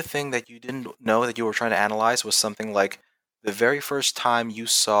 what if the thing that you didn't know that you were trying to analyze was something like the very first time you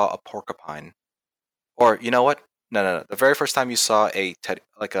saw a porcupine, or you know what? No. The very first time you saw a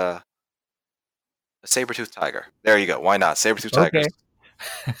saber-toothed tiger. There you go. Why not saber-toothed tigers?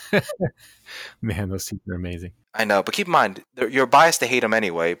 Man, those teeth are amazing. I know, but keep in mind, you're biased to hate them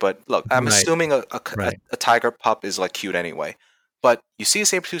anyway. But look, I'm Right. assuming a tiger pup is like cute anyway. But you see a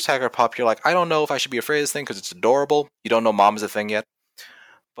saber-toothed tiger pup, you're like, I don't know if I should be afraid of this thing because it's adorable. You don't know mom is a thing yet.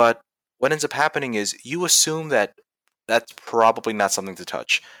 But what ends up happening is you assume that that's probably not something to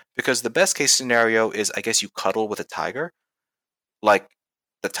touch. Because the best case scenario is, I guess, you cuddle with a tiger. Like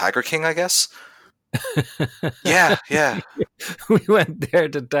the Tiger King, I guess. Yeah. We went there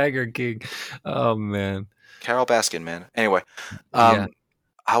to Tiger King. Oh, man. Carol Baskin, man. Anyway. Yeah.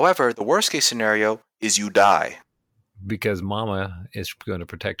 However, the worst case scenario is you die. Because mama is going to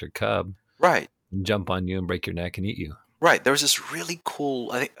protect her cub. Right. And jump on you and break your neck and eat you. Right. There was this really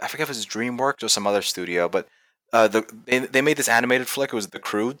cool. I forget if it was DreamWorks or some other studio, but they made this animated flick. It was The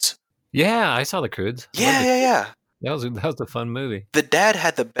Croods. Yeah, I saw The Croods. I love Yeah, The yeah, Croods. yeah. That was a fun movie. The dad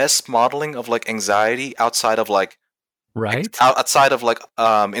had the best modeling of like anxiety outside of like Right? outside of like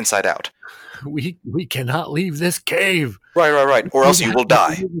Inside Out. We cannot leave this cave. Right, right, right. Or We else you have will to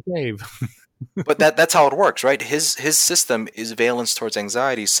die. leave the cave. But that's how it works, right? His system is valence towards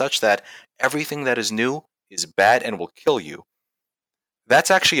anxiety such that everything that is new is bad and will kill you. That's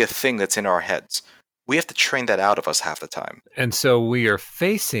actually a thing that's in our heads. We have to train that out of us half the time. And so we are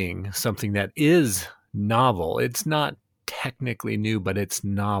facing something that is novel. It's not technically new, but it's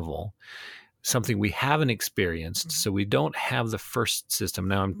novel. Something we haven't experienced. So we don't have the first system.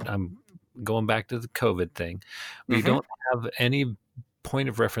 Now I'm going back to the COVID thing. We Mm-hmm. don't have any point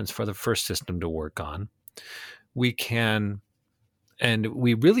of reference for the first system to work on. We can, and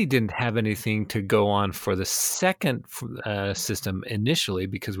we really didn't have anything to go on for the second system initially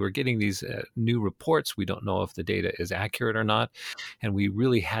because we're getting these new reports. We don't know if the data is accurate or not, and we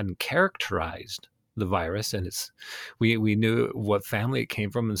really hadn't characterized the virus. And we knew what family it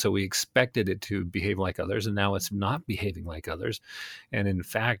came from, and so we expected it to behave like others, and now it's not behaving like others, and in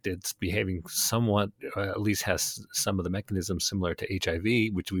fact, it's behaving somewhat, at least has some of the mechanisms similar to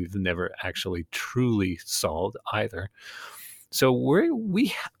HIV, which we've never actually truly solved either. So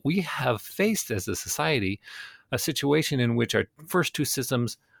we have faced as a society a situation in which our first two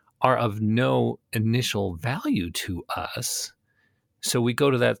systems are of no initial value to us. So we go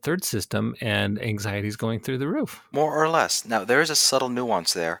to that third system and anxiety is going through the roof. More or less. Now, there is a subtle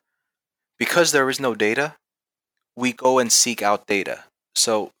nuance there. Because there is no data, we go and seek out data.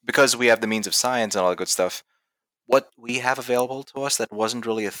 So, because we have the means of science and all that good stuff, what we have available to us that wasn't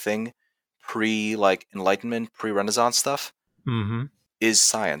really a thing pre like Enlightenment, pre Renaissance stuff Mm-hmm. is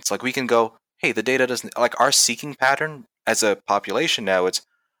science. Like we can go, hey, the data doesn't like our seeking pattern as a population now. It's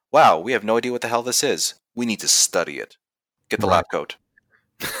wow, we have no idea what the hell this is. We need to study it. Get the Right. lab coat.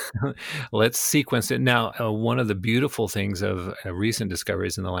 Let's sequence it. Now, one of the beautiful things of recent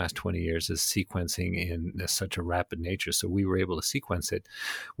discoveries in the last 20 years is sequencing in such a rapid nature. So we were able to sequence it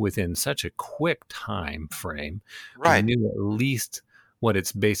within such a quick time frame. We Right. knew at least what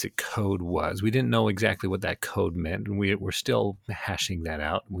its basic code was. We didn't know exactly what that code meant, and we're still hashing that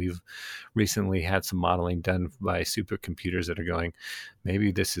out. We've recently had some modeling done by supercomputers that are going,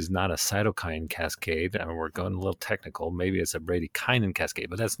 maybe this is not a cytokine cascade. We're going a little technical. Maybe it's a bradykinin cascade,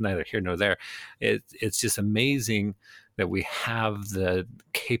 but that's neither here nor there. It's just amazing that we have the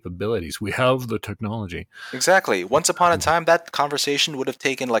capabilities. We have the technology. Exactly. Once upon a time, that conversation would have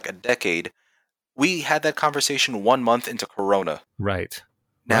taken like a decade. We had that conversation 1 month into Corona. Right.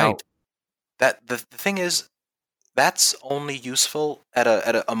 Now, Right. that the thing is, that's only useful at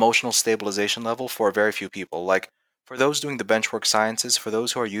a emotional stabilization level for very few people. Like for those doing the benchwork sciences, for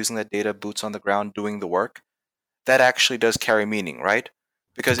those who are using that data, boots on the ground, doing the work, that actually does carry meaning, right? It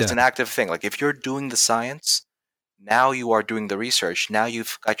Because it's does. an active thing. Like if you're doing the science, now you are doing the research. Now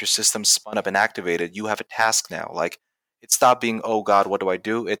you've got your system spun up and activated. You have a task now. Like it stopped being, oh God, what do I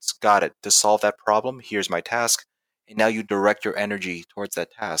do? It's got it. To solve that problem, here's my task. And now you direct your energy towards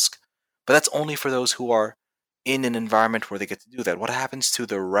that task. But that's only for those who are in an environment where they get to do that. What happens to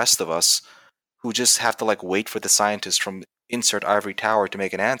the rest of us who just have to like wait for the scientist from insert ivory tower to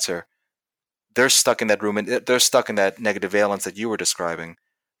make an answer? They're stuck in that room and they're stuck in that negative valence that you were describing.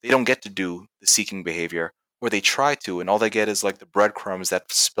 They don't get to do the seeking behavior, or they try to, and all they get is like the breadcrumbs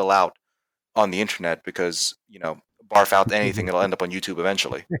that spill out on the internet because, barf out anything, it'll end up on YouTube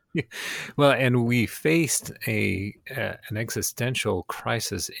eventually. Well, and we faced an existential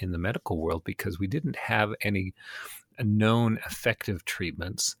crisis in the medical world because we didn't have any known effective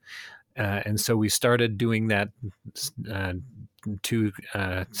treatments. And so we started doing that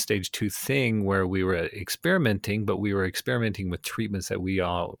uh, stage two thing where we were experimenting, but we were experimenting with treatments that we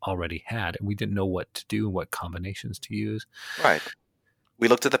all already had, and we didn't know what to do, what combinations to use. Right. We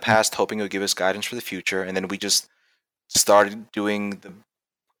looked at the past hoping it would give us guidance for the future, and then we just started doing the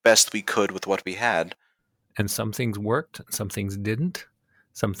best we could with what we had. And some things worked, some things didn't.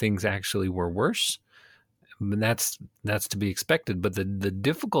 Some things actually were worse. And that's to be expected. But the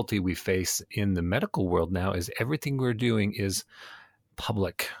difficulty we face in the medical world now is everything we're doing is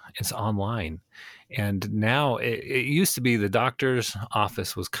public. It's online. And now it used to be the doctor's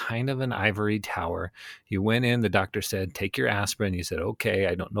office was kind of an ivory tower. You went in, the doctor said, take your aspirin. You said, okay,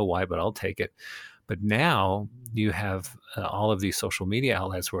 I don't know why, but I'll take it. But now you have all of these social media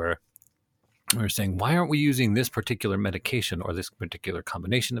outlets where we're saying, why aren't we using this particular medication or this particular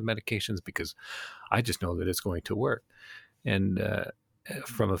combination of medications? Because I just know that it's going to work. And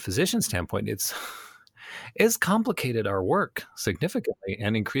from a physician standpoint, It's complicated our work significantly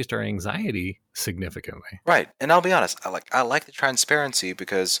and increased our anxiety significantly. Right. And I'll be honest, I like the transparency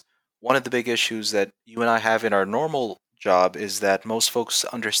because one of the big issues that you and I have in our normal job is that most folks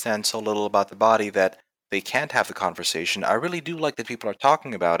understand so little about the body that they can't have the conversation. I really do like that people are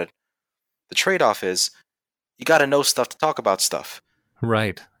talking about it. The trade-off is you got to know stuff to talk about stuff.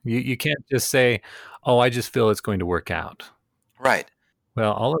 Right. You can't just say, "Oh, I just feel it's going to work out." Right.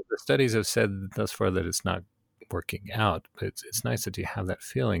 Well, all of the studies have said thus far that it's not working out. It's nice that you have that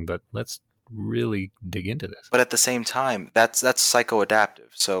feeling, but let's really dig into this. But at the same time, that's psychoadaptive.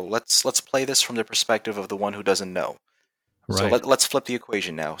 So let's play this from the perspective of the one who doesn't know. So Right. let's flip the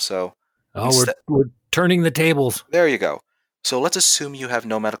equation now. So Oh, instead, we're turning the tables. there you go. So let's assume you have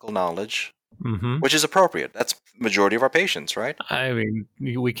no medical knowledge, Hmm. which is appropriate. That's majority of our patients, right? I mean,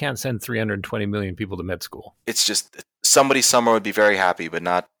 we can't send 320 million people to med school. It's just somebody somewhere would be very happy, but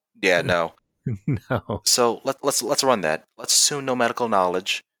not. Yeah, no. No. So let's run that. Let's assume no medical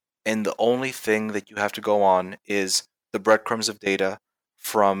knowledge, and the only thing that you have to go on is the breadcrumbs of data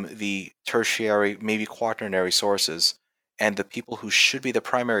from the tertiary, maybe quaternary sources, and the people who should be the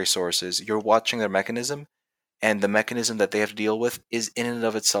primary sources. You're watching their mechanism, and the mechanism that they have to deal with is in and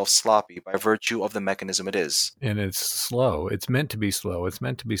of itself sloppy by virtue of the mechanism it is. And it's slow. It's meant to be slow. It's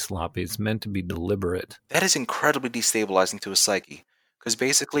meant to be sloppy. It's meant to be deliberate. That is incredibly destabilizing to a psyche, because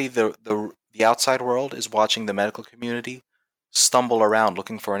basically the outside world is watching the medical community stumble around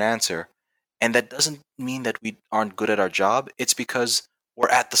looking for an answer, and that doesn't mean that we aren't good at our job. It's because we're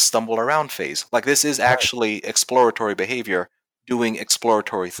at the stumble around phase. Like, this is Right. actually exploratory behavior, doing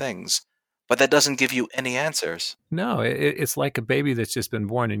exploratory things, but that doesn't give you any answers. No, it's like a baby that's just been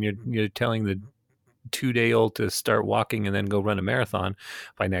born, and you're telling the 2-day-old to start walking and then go run a marathon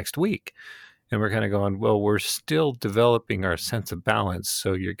by next week. And we're kind of going, well, we're still developing our sense of balance,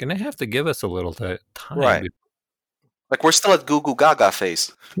 so you're going to have to give us a little time. Right. Like, we're still at goo goo gaga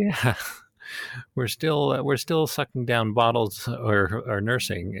phase. Yeah, we're still sucking down bottles or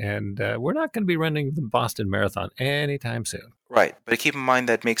nursing, and we're not going to be running the Boston Marathon anytime soon. Right. But keep in mind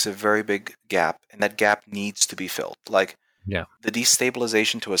that makes a very big gap, and that gap needs to be filled. Like, Yeah. the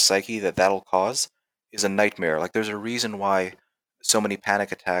destabilization to a psyche that'll cause is a nightmare. Like, there's a reason why so many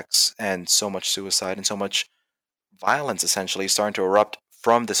panic attacks and so much suicide and so much violence essentially is starting to erupt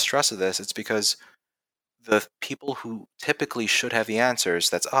from the stress of this. It's because the people who typically should have the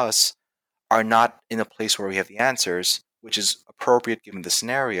answers, that's us, are not in a place where we have the answers, which is appropriate given the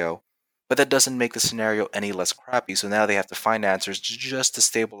scenario. But that doesn't make the scenario any less crappy. So now they have to find answers just to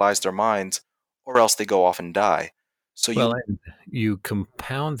stabilize their minds, or else they go off and die. So Well, and you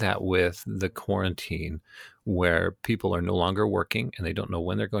compound that with the quarantine where people are no longer working and they don't know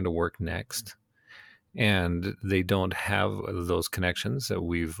when they're going to work next. And they don't have those connections that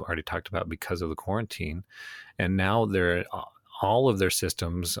we've already talked about because of the quarantine. And now all of their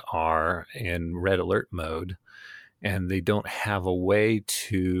systems are in red alert mode, and they don't have a way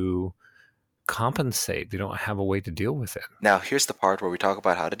to compensate. They don't have a way to deal with it. now here's the part where we talk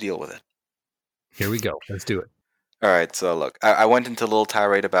about how to deal with it. Here we go. Let's do it. All right, so look, I went into a little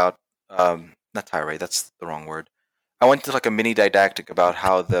tirade about, not tirade, that's the wrong word. I went into like a mini didactic about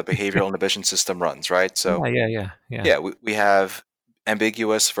how the behavioral inhibition system runs, right? So, Yeah. we have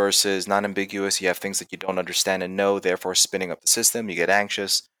ambiguous versus non ambiguous. You have things that you don't understand and know, therefore spinning up the system. You get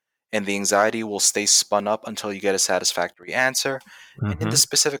anxious, and the anxiety will stay spun up until you get a satisfactory answer. And in the Hmm.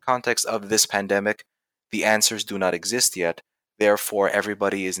 specific context of this pandemic, the answers do not exist yet. Therefore,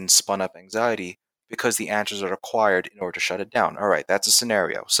 everybody is in spun up anxiety because the answers are required in order to shut it down. All right, that's a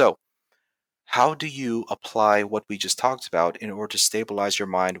scenario. So, how do you apply what we just talked about in order to stabilize your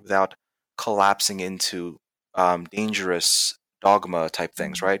mind without collapsing into dangerous dogma type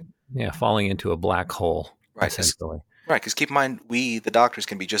things, right? Yeah, falling into a black hole, Right, essentially. because keep in mind, we, the doctors,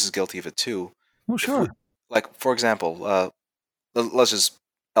 can be just as guilty of it too. Well, If we, sure. like, for example, let's just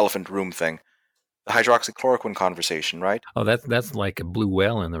elephant room thing, the hydroxychloroquine conversation, right? Oh, that's like a blue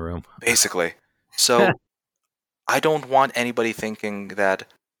whale in the room. Basically. So, I don't want anybody thinking that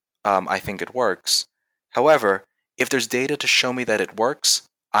I think it works. However, if there's data to show me that it works,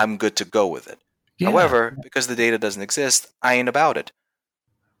 I'm good to go with it. Yeah, However, because the data doesn't exist, I ain't about it.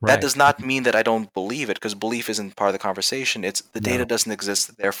 That right. does not mean that I don't believe it, because belief isn't part of the conversation. It's the data No. doesn't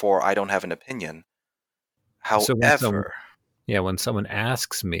exist, therefore I don't have an opinion. So However, when someone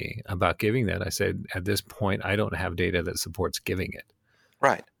asks me about giving that, I said, at this point, I don't have data that supports giving it.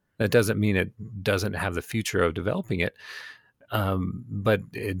 right, That doesn't mean it doesn't have the future of developing it, but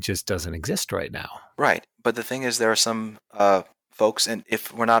it just doesn't exist right now. right. But the thing is, there are some folks, and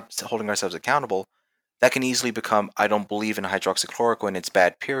if we're not holding ourselves accountable, that can easily become, I don't believe in hydroxychloroquine, it's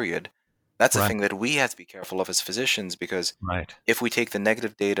bad, period. That's the Right. thing that we have to be careful of as physicians, because Right. if we take the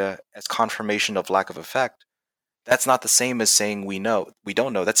negative data as confirmation of lack of effect, that's not the same as saying we know. We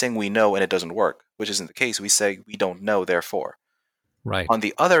don't know. That's saying we know and it doesn't work, which isn't the case. We say we don't know, therefore. Right. On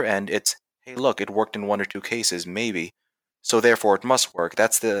the other end, it's, hey, look, it worked in 1 or 2 cases, maybe, so therefore it must work.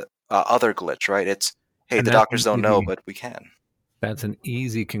 That's the other glitch, right? It's, hey, And the that's doctors an don't know, easy but we can. that's an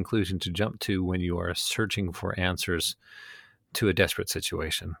easy conclusion to jump to when you are searching for answers to a desperate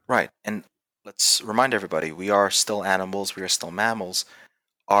situation. Right. And let's remind everybody, we are still animals, we are still mammals.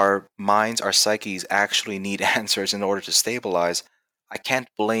 Our minds, our psyches actually need answers in order to stabilize. I can't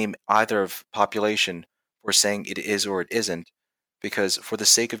blame either of population for saying it is or it isn't, because for the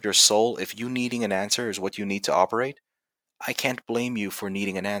sake of your soul, if you needing an answer is what you need to operate, I can't blame you for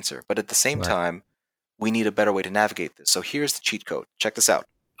needing an answer. But at the same Right. time, we need a better way to navigate this. So here's the cheat code. Check this out.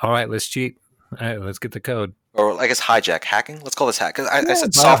 All right, let's cheat. All right, let's get the code. Or I guess hijack, hacking. Let's call this hack. Because I Yeah,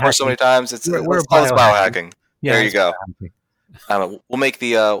 said software so biohacking. many times. We're Let's call this biohacking. biohacking. Yeah, There you it's go. biohacking. We'll make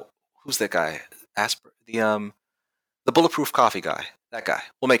the who's that guy? The bulletproof coffee guy. That guy.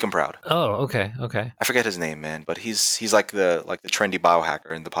 We'll make him proud. Oh, okay, okay. I forget his name, man, but he's like the trendy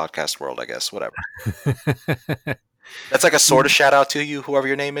biohacker in the podcast world, I guess. Whatever. That's like a sort of shout out to you, whoever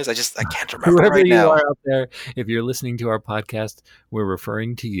your name is. I can't remember Whoever right you now. are out there, if you're listening to our podcast, we're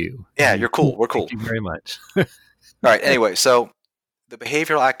referring to you. Yeah, you're cool. We're cool. Thank you very much. All right. Anyway, so the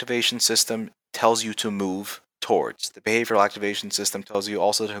behavioral activation system tells you to move towards. The behavioral activation system tells you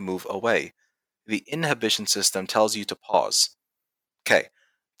also to move away. The inhibition system tells you to pause. Okay.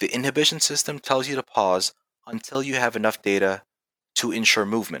 The inhibition system tells you to pause until you have enough data to ensure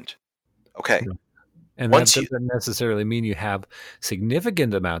movement. Okay. And that doesn't necessarily mean you have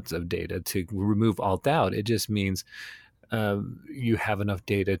significant amounts of data to remove all doubt. It just means you have enough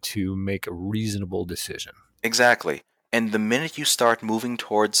data to make a reasonable decision. Exactly. And the minute you start moving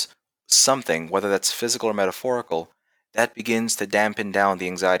towards something, whether that's physical or metaphorical, that begins to dampen down the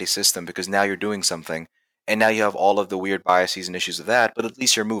anxiety system, because now you're doing something, and now you have all of the weird biases and issues of that, but at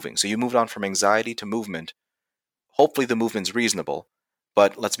least you're moving. So you moved on from anxiety to movement. Hopefully the movement's reasonable.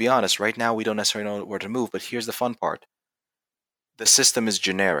 But let's be honest, right now we don't necessarily know where to move, but here's the fun part. The system is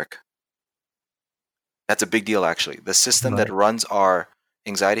generic. That's a big deal, actually. The system that runs our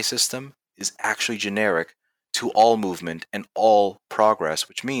anxiety system is actually generic to all movement and all progress,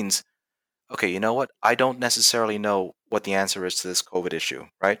 which means, okay, you know what? I don't necessarily know what the answer is to this COVID issue,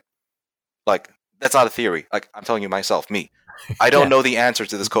 right? Like, that's not a theory. Like, I'm telling you myself, me. I don't know the answer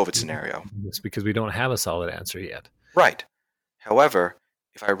to this COVID scenario. It's because we don't have a solid answer yet. Right. However,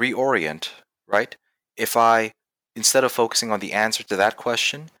 if I reorient, right? If I, instead of focusing on the answer to that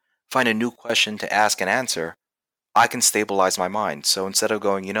question, find a new question to ask and answer, I can stabilize my mind. So instead of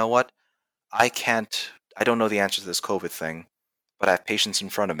going, you know what? I don't know the answer to this COVID thing, but I have patients in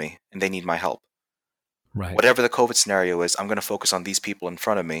front of me and they need my help. Right. Whatever the COVID scenario is, I'm going to focus on these people in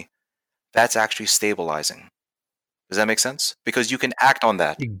front of me. That's actually stabilizing. Does that make sense? Because you can act on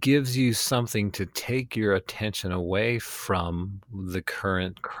that. It gives you something to take your attention away from the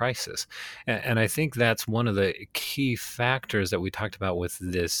current crisis. And I think that's one of the key factors that we talked about with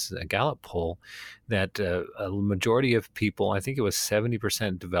this Gallup poll, that a majority of people, I think it was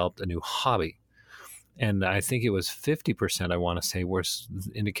 70%, developed a new hobby. And I think it was 50%, I want to say, were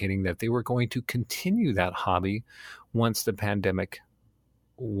indicating that they were going to continue that hobby once the pandemic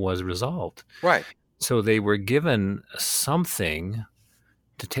was resolved. Right. So they were given something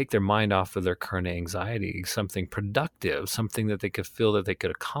to take their mind off of their current anxiety, something productive, something that they could feel that they could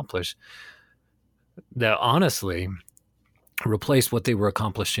accomplish, that honestly replaced what they were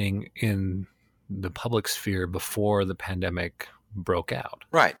accomplishing in the public sphere before the pandemic broke out.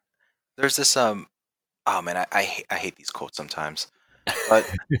 Right. There's this oh man, I hate these quotes sometimes. But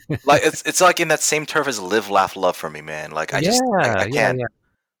like it's like in that same turf as live, laugh, love for me, man. Like I can't. Yeah.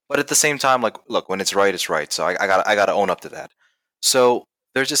 But at the same time, like, look, when it's right, it's right. So I gotta own up to that. So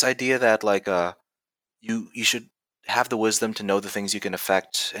there's this idea that like you should have the wisdom to know the things you can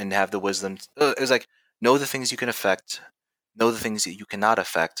affect, and have the wisdom. It's like, know the things you can affect, know the things that you cannot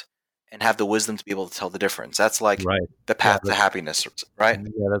affect, and have the wisdom to be able to tell the difference. That's like the path to happiness, right?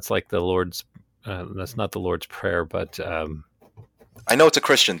 Yeah, that's like the Lord's. That's not the Lord's Prayer, but I know it's a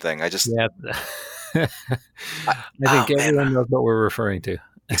Christian thing. I just I think everyone knows what we're referring to.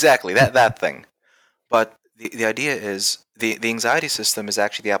 Exactly, that thing. But the idea is the anxiety system is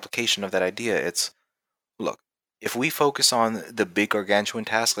actually the application of that idea. It's, look, if we focus on the big gargantuan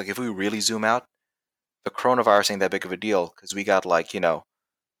task, like if we really zoom out, the coronavirus ain't that big of a deal, because we got like,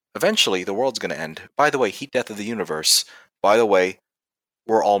 eventually the world's going to end. By the way, heat death of the universe. By the way,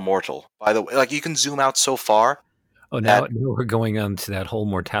 we're all mortal. By the way, like, you can zoom out so far. Oh, now we're going on to that whole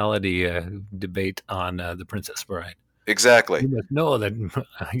mortality debate on The Princess Bride. Exactly. You must know that you would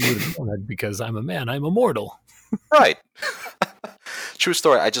have known that because I'm a man. I'm immortal. Right. True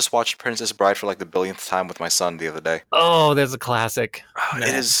story. I just watched Princess Bride for like the billionth time with my son the other day. Oh, there's a classic.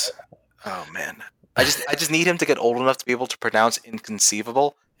 It is. Oh man. I just need him to get old enough to be able to pronounce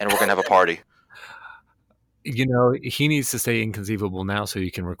inconceivable, and we're gonna have a party. You know, he needs to say inconceivable now so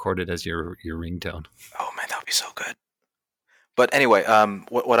you can record it as your ringtone. Oh man, that would be so good. But anyway,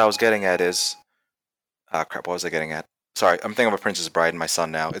 what I was getting at is, crap. What was I getting at? Sorry, I'm thinking of a Princess Bride and my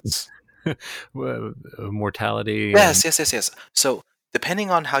son now. It's mortality. Yes. So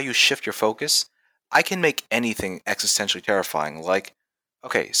depending on how you shift your focus, I can make anything existentially terrifying. Like,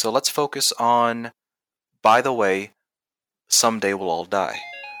 okay, so let's focus on. By the way, someday we'll all die.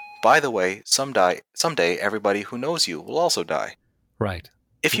 By the way, someday everybody who knows you will also die. Right.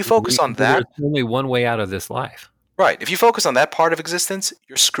 If you focus on that, there's only one way out of this life. Right. If you focus on that part of existence,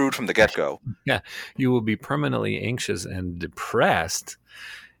 you're screwed from the get-go. Yeah. You will be permanently anxious and depressed,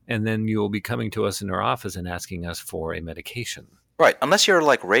 and then you will be coming to us in our office and asking us for a medication. Right. Unless you're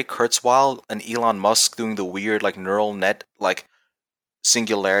like Ray Kurzweil and Elon Musk doing the weird like neural net like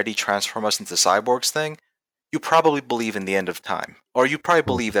singularity transform us into cyborgs thing, you probably believe in the end of time. Or you probably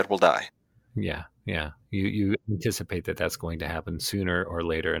believe that we'll die. Yeah. You anticipate that that's going to happen sooner or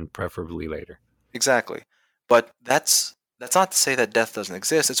later, and preferably later. Exactly. But that's not to say that death doesn't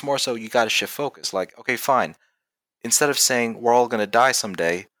exist. It's more so you got to shift focus. Like, okay, fine. Instead of saying we're all going to die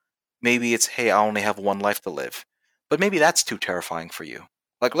someday, maybe it's, hey, I only have one life to live. But maybe that's too terrifying for you.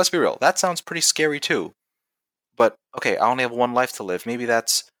 Like, let's be real. That sounds pretty scary too. But, okay, I only have one life to live. Maybe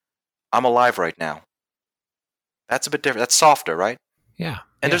that's, I'm alive right now. That's a bit different. That's softer, right? Yeah.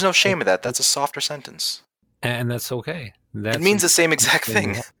 And there's no shame in that. That's a softer sentence. And that's okay. It means the same exact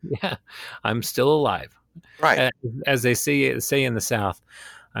thing. Yeah. I'm still alive. Right. As they say in the South,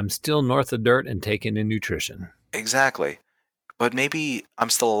 I'm still north of dirt and taking in nutrition. Exactly. But maybe I'm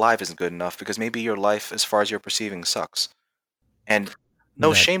still alive isn't good enough, because maybe your life, as far as you're perceiving, sucks. And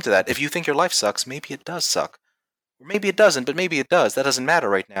no shame to that. If you think your life sucks, maybe it does suck. Or maybe it doesn't, but maybe it does. That doesn't matter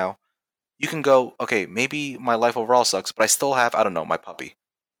right now. You can go, okay, maybe my life overall sucks, but I still have, I don't know, my puppy.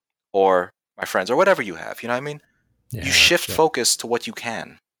 Or my friends, or whatever you have. You know what I mean? Yeah, you shift focus to what you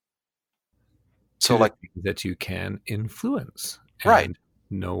can. So like that you can influence. Right. And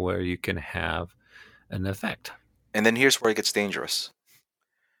know where you can have an effect. And then here's where it gets dangerous.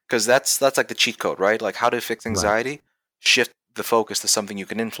 Because that's like the cheat code, right? Like how to fix anxiety, right. Shift the focus to something you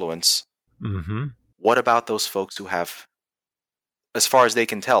can influence. Mm-hmm. What about those folks who have, as far as they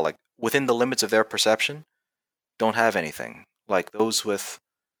can tell, like within the limits of their perception, don't have anything? Like those with,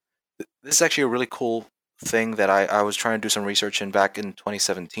 this is actually a really cool thing that I was trying to do some research in back in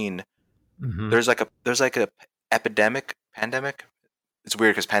 2017. Mm-hmm. There's like a pandemic. It's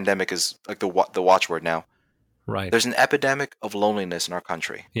weird because pandemic is like the watchword now. Right. There's an epidemic of loneliness in our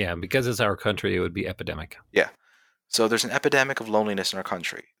country. Yeah, because it's our country, it would be epidemic. Yeah. So there's an epidemic of loneliness in our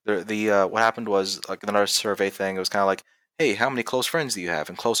country. What happened was, like another survey thing, it was kind of like, hey, how many close friends do you have?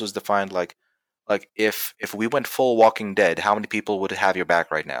 And close was defined like if we went full Walking Dead, how many people would have your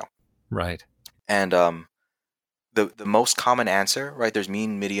back right now? Right. And the most common answer, right? There's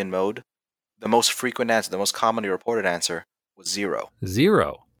mean, median, mode. The most frequent answer, the most commonly reported answer was 0.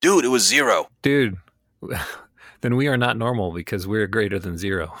 0. Dude, it was 0. Dude, then we are not normal because we're greater than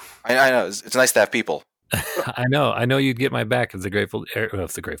 0. I know. It's nice to have people. I know you'd get my back if the Grateful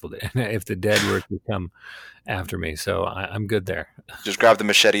Dead, if the dead were to come after me. So I'm good there. Just grab the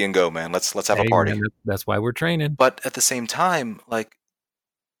machete and go, man. Let's have a party. Man, that's why we're training. But at the same time, like,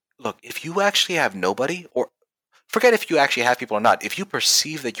 look, if you actually have nobody, or forget if you actually have people or not, if you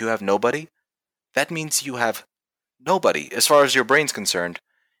perceive that you have nobody, that means you have nobody as far as your brain's concerned,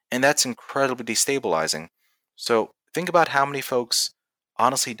 and that's incredibly destabilizing. So think about how many folks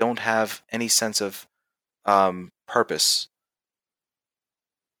honestly don't have any sense of purpose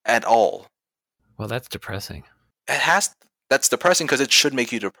at all. Well, that's depressing. That's depressing because it should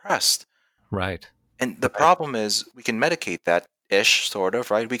make you depressed. Right. And the problem is we can medicate that-ish, sort of,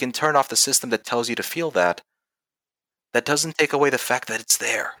 right? We can turn off the system that tells you to feel that. That doesn't take away the fact that it's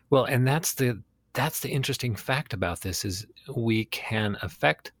there. Well, and that's the interesting fact about this is we can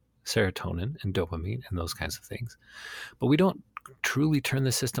affect serotonin and dopamine and those kinds of things, but we don't truly turn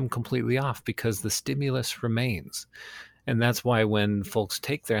the system completely off because the stimulus remains. And that's why when folks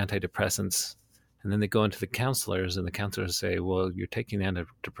take their antidepressants and then they go into the counselors and the counselors say, well, you're taking the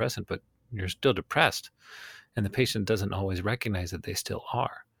antidepressant, but you're still depressed. And the patient doesn't always recognize that they still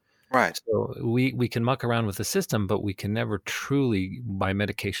are. Right. So we can muck around with the system, but we can never truly, by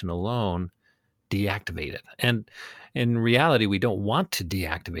medication alone, deactivate it. And in reality, we don't want to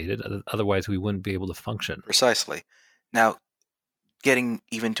deactivate it. Otherwise, we wouldn't be able to function. Precisely. Now, getting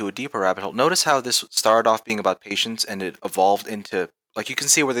even to a deeper rabbit hole, notice how this started off being about patience and it evolved into, like, you can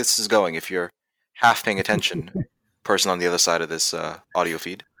see where this is going if you're half paying attention, person on the other side of this audio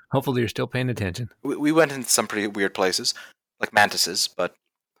feed. Hopefully, you're still paying attention. We went into some pretty weird places, like mantises, but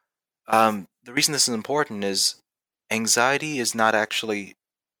the reason this is important is anxiety is not actually.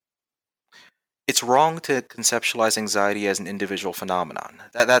 It's wrong to conceptualize anxiety as an individual phenomenon.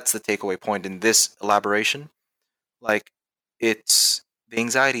 That's the takeaway point in this elaboration. Like, it's the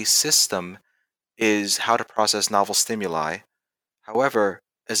anxiety system is how to process novel stimuli. However,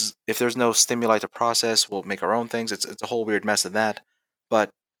 as if there's no stimuli to process, we'll make our own things. It's a whole weird mess of that. But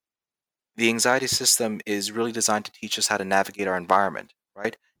the anxiety system is really designed to teach us how to navigate our environment,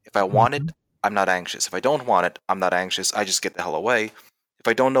 right? If I want it, I'm not anxious. If I don't want it, I'm not anxious. I just get the hell away. If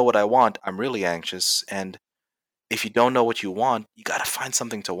I don't know what I want, I'm really anxious. And if you don't know what you want, you got to find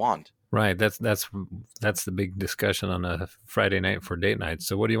something to want. Right. That's the big discussion on a Friday night for date night.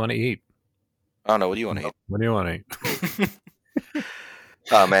 So, what do you want to eat? I don't know. What do you want to eat? What do you want to eat?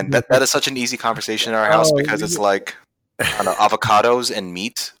 Oh man, that is such an easy conversation in our house because it's like, I don't know, avocados and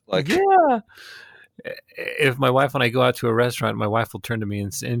meat. Like, yeah. If my wife, when I go out to a restaurant, my wife will turn to me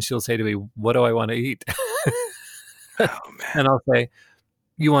and she'll say to me, "What do I want to eat?" oh man, and I'll say,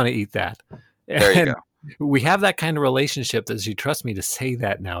 "You want to eat that." There you go. We have that kind of relationship that she trusts me to say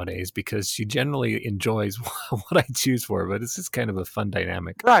that nowadays because she generally enjoys what I choose for her, but it's just kind of a fun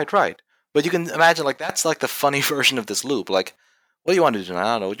dynamic. Right. But you can imagine, like, that's like the funny version of this loop. Like, what do you want to do? I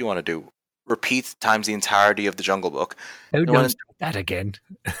don't know. What do you want to do? Repeat times the entirety of the Jungle Book. Oh, don't start that again.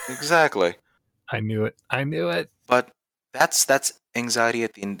 Exactly. I knew it. But that's anxiety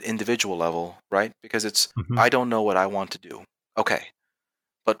at the individual level, right? Because it's, I don't know what I want to do. Okay.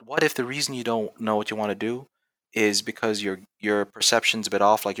 But what if the reason you don't know what you want to do is because your perception's a bit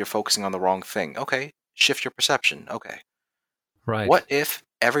off, like you're focusing on the wrong thing? Okay, shift your perception. Okay. Right. What if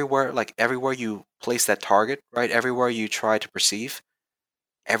everywhere you place that target, right? Everywhere you try to perceive,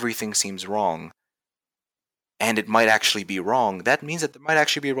 everything seems wrong. And it might actually be wrong. That means that there might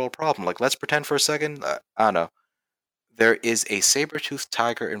actually be a real problem. Like, let's pretend for a second, I don't know. There is a saber-toothed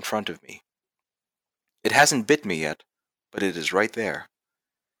tiger in front of me. It hasn't bit me yet, but it is right there.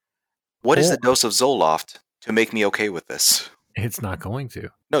 What is the dose of Zoloft to make me okay with this? It's not going to.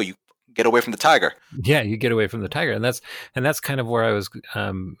 No, you get away from the tiger. Yeah, you get away from the tiger, and that's kind of where I was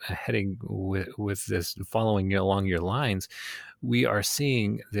heading with this. Following along your lines, we are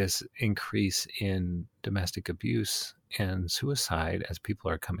seeing this increase in domestic abuse and suicide as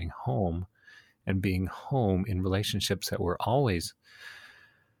people are coming home and being home in relationships that were always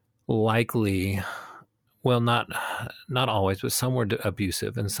likely. Well, not always, but some were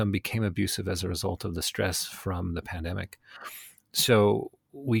abusive, and some became abusive as a result of the stress from the pandemic. So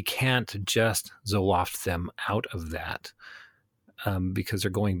we can't just Zoloft them out of that because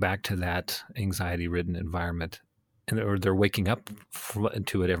they're going back to that anxiety-ridden environment, or they're waking up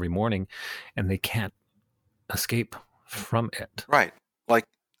to it every morning, and they can't escape from it. Right. Like,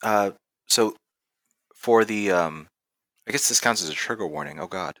 so for the, I guess this counts as a trigger warning. Oh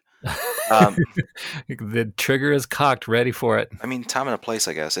God. The trigger is cocked, ready for it. I mean, time and a place,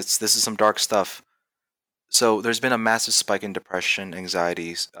 I guess. This is some dark stuff. So there's been a massive spike in depression,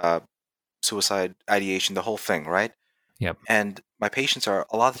 anxiety, suicide, ideation, the whole thing, right? Yep. And my patients are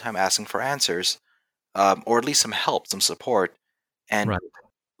a lot of the time asking for answers, or at least some help, some support. And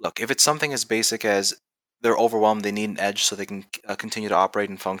look, if it's something as basic as they're overwhelmed, they need an edge so they can continue to operate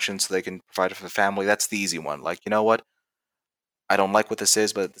and function, so they can provide for the family, that's the easy one. Like, you know what? I don't like what this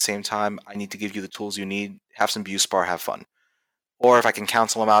is, but at the same time, I need to give you the tools you need. Have some Buspar, have fun. Or if I can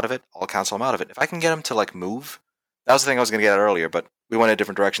counsel them out of it, I'll counsel them out of it. If I can get them to, like, move, that was the thing I was going to get at earlier, but we went in a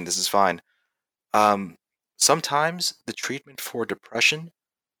different direction. This is fine. Sometimes the treatment for depression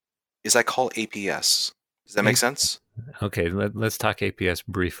is, I call APS. Does that make sense? Okay, let's talk APS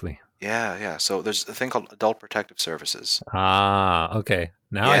briefly. Yeah. So there's a thing called Adult Protective Services. Ah, okay.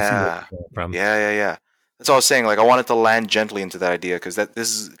 Now I see where you're coming from. Yeah. That's all I was saying. Like, I wanted to land gently into that idea because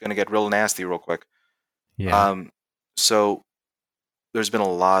this is going to get real nasty real quick. Yeah. So there's been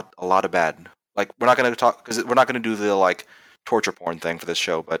a lot of bad. Like, we're not going to talk because we're not going to do the, like, torture porn thing for this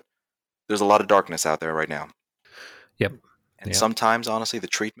show, but there's a lot of darkness out there right now. Yep. And sometimes, honestly, the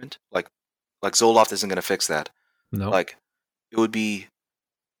treatment, like Zoloft isn't going to fix that. No. Like, it would be,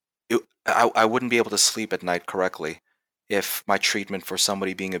 I wouldn't be able to sleep at night correctly if my treatment for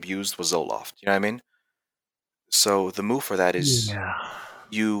somebody being abused was Zoloft. You know what I mean? So the move for that is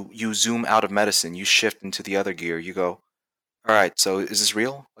you zoom out of medicine, you shift into the other gear. You go, all right, so is this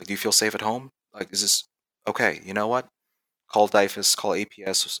real? Like, do you feel safe at home? Like, is this okay? You know what? Call DIFUS, call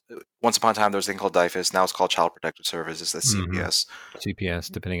APS. Once upon a time, there was a thing called DIFUS. Now it's called Child Protective Services, the Mm-hmm. CPS.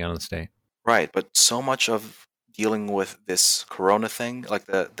 CPS, depending on the state. Right, but so much of dealing with this Corona thing, like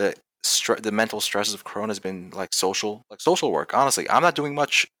the mental stresses of Corona, has been like social work. Honestly, I'm not doing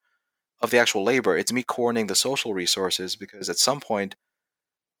much of the actual labor. It's me coordinating the social resources because at some point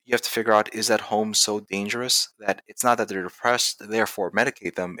you have to figure out, is that home so dangerous that it's not that they're depressed, therefore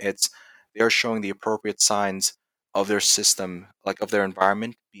medicate them. It's they're showing the appropriate signs of their system, like of their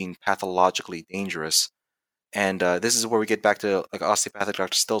environment, being pathologically dangerous. And this is where we get back to like osteopathic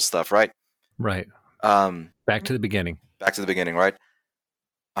Dr. Still stuff, right? Right. Um, Back to the beginning. back to the beginning, right?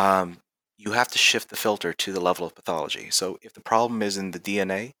 Um, you have to shift the filter to the level of pathology. So if the problem is in the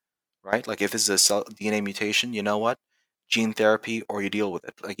DNA, right? Like if this is a DNA mutation, you know what? Gene therapy, or you deal with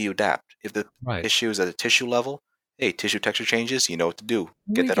it. Like you adapt. If the Right. issue is at a tissue level, hey, tissue texture changes, you know what to do.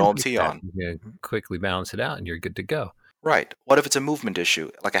 Get We that can fix OMT that. on. You quickly balance it out, and you're good to go. Right. What if it's a movement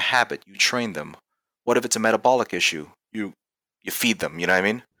issue, like a habit? You train them. What if it's a metabolic issue? You feed them. You know what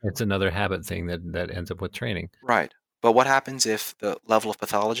I mean? It's another habit thing that ends up with training. Right. But what happens if the level of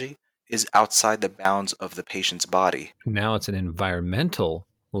pathology is outside the bounds of the patient's body? Now it's an environmental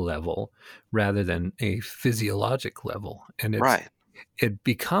level rather than a physiologic level, and Right. it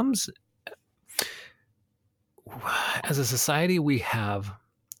becomes, as a society, we have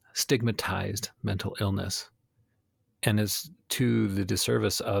stigmatized mental illness, and it's to the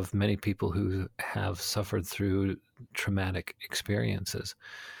disservice of many people who have suffered through traumatic experiences.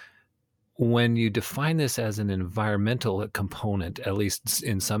 When you define this as an environmental component, at least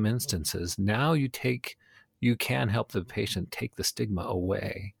in some instances, now you can help the patient take the stigma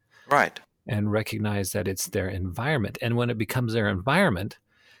away Right. and recognize that it's their environment. And when it becomes their environment,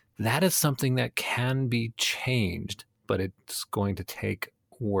 that is something that can be changed, but it's going to take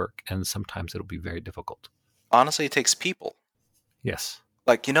work, and sometimes it'll be very difficult. Honestly, it takes people. Yes.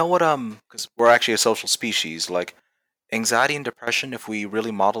 Like, you know what, because we're actually a social species, like, anxiety and depression, if we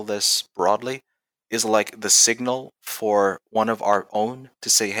really model this broadly, is like the signal for one of our own to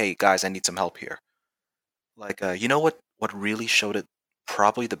say, hey, guys, I need some help here. Like, you know what really showed it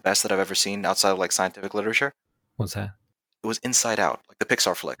probably the best that I've ever seen outside of, like, scientific literature? What's that? It was Inside Out, like the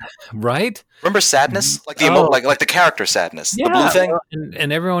Pixar flick. Right? Remember Sadness? Like Oh, like the character Sadness. The blue yeah. thing? Well,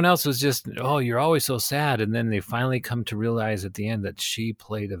 and everyone else was just, oh, you're always so sad. And then they finally come to realize at the end that she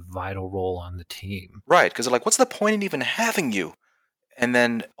played a vital role on the team. Right, because they're like, what's the point in even having you? And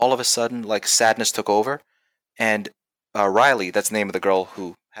then all of a sudden, like, sadness took over, and Riley, that's the name of the girl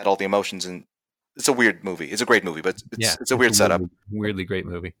who had all the emotions, and it's a weird movie. It's a great movie, but it's a weird setup. Weirdly great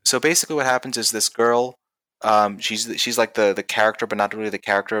movie. So basically, what happens is this girl, she's like the character, but not really the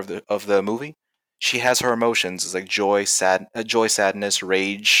character of the movie. She has her emotions, it's like joy, sadness,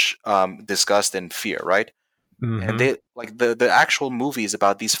 rage, disgust, and fear, right? Mm-hmm. And they like the actual movie is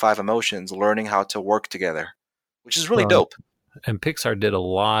about these 5 emotions learning how to work together, which is really dope. And Pixar did a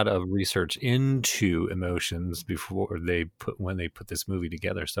lot of research into emotions when they put this movie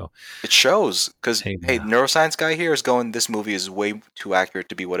together. So it shows, because hey, neuroscience guy here is going, this movie is way too accurate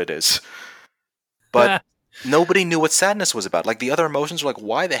to be what it is. But nobody knew what sadness was about. Like, the other emotions were like,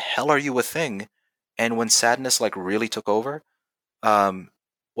 why the hell are you a thing? And when sadness like really took over,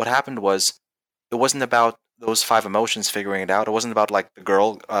 what happened was, it wasn't about those 5 emotions figuring it out. It wasn't about like the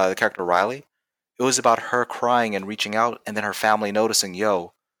girl, the character Riley. It was about her crying and reaching out, and then her family noticing,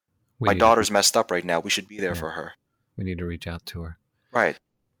 yo, my daughter's messed up right now. We should be there for her. We need to reach out to her. Right.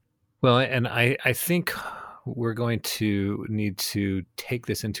 Well, and I think we're going to need to take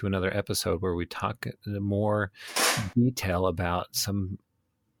this into another episode where we talk in more detail about some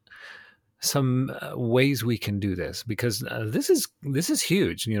ways we can do this, because this is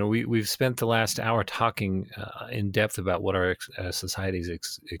huge. You know, we've spent the last hour talking in depth about what our society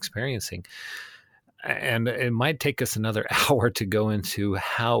is experiencing. And it might take us another hour to go into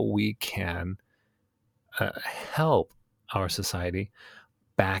how we can help our society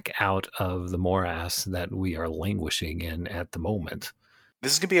back out of the morass that we are languishing in at the moment.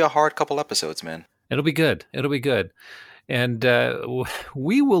 This is going to be a hard couple episodes, man. It'll be good. And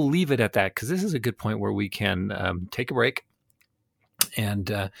we will leave it at that, because this is a good point where we can take a break. And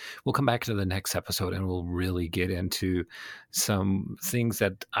we'll come back to the next episode, and we'll really get into some things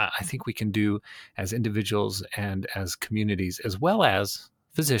that I think we can do as individuals and as communities, as well as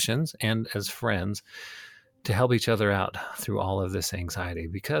physicians and as friends, to help each other out through all of this anxiety.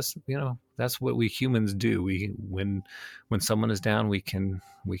 Because, you know, that's what we humans do. When someone is down, we can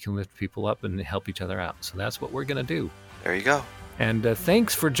lift people up and help each other out. So that's what we're going to do. There you go. And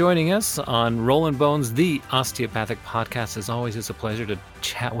thanks for joining us on Rollin' Bones, the osteopathic podcast. As always, it's a pleasure to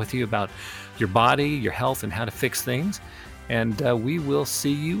chat with you about your body, your health, and how to fix things. And we will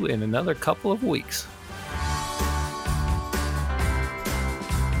see you in another couple of weeks.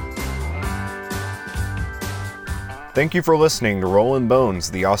 Thank you for listening to Rollin'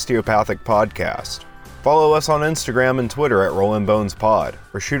 Bones, the osteopathic podcast. Follow us on Instagram and Twitter at RollinBonesPod,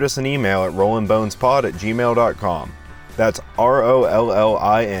 or shoot us an email at rollinbonespod@gmail.com. That's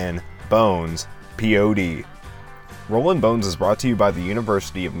ROLLIN Bones, POD. Rollin' Bones is brought to you by the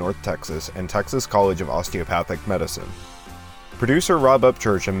University of North Texas and Texas College of Osteopathic Medicine. Producer Rob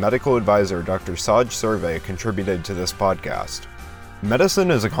Upchurch and medical advisor Dr. Saj Survey contributed to this podcast.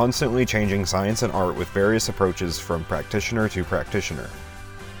 Medicine is a constantly changing science and art with various approaches from practitioner to practitioner.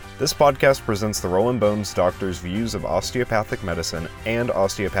 This podcast presents the Rollin' Bones doctor's views of osteopathic medicine and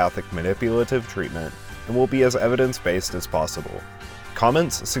osteopathic manipulative treatment and will be as evidence-based as possible.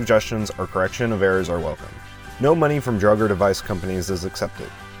 Comments, suggestions, or correction of errors are welcome. No money from drug or device companies is accepted.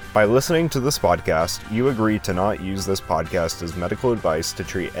 By listening to this podcast, you agree to not use this podcast as medical advice to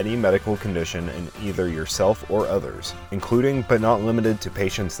treat any medical condition in either yourself or others, including but not limited to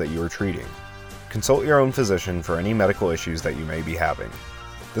patients that you are treating. Consult your own physician for any medical issues that you may be having.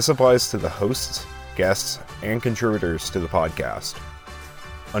 This applies to the hosts, guests, and contributors to the podcast.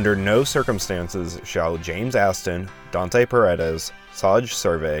 Under no circumstances shall James Aston, Dante Paredes, Saj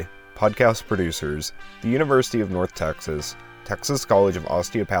Survey, podcast producers, the University of North Texas, Texas College of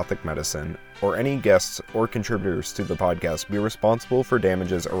Osteopathic Medicine, or any guests or contributors to the podcast be responsible for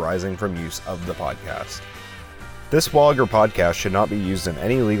damages arising from use of the podcast. This blog or podcast should not be used in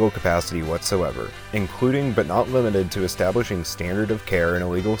any legal capacity whatsoever, including but not limited to establishing standard of care in a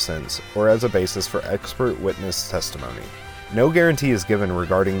legal sense or as a basis for expert witness testimony. No guarantee is given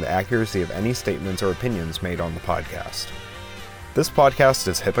regarding the accuracy of any statements or opinions made on the podcast. This podcast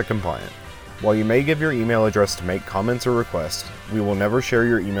is HIPAA compliant. While you may give your email address to make comments or requests, we will never share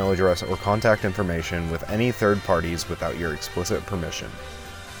your email address or contact information with any third parties without your explicit permission.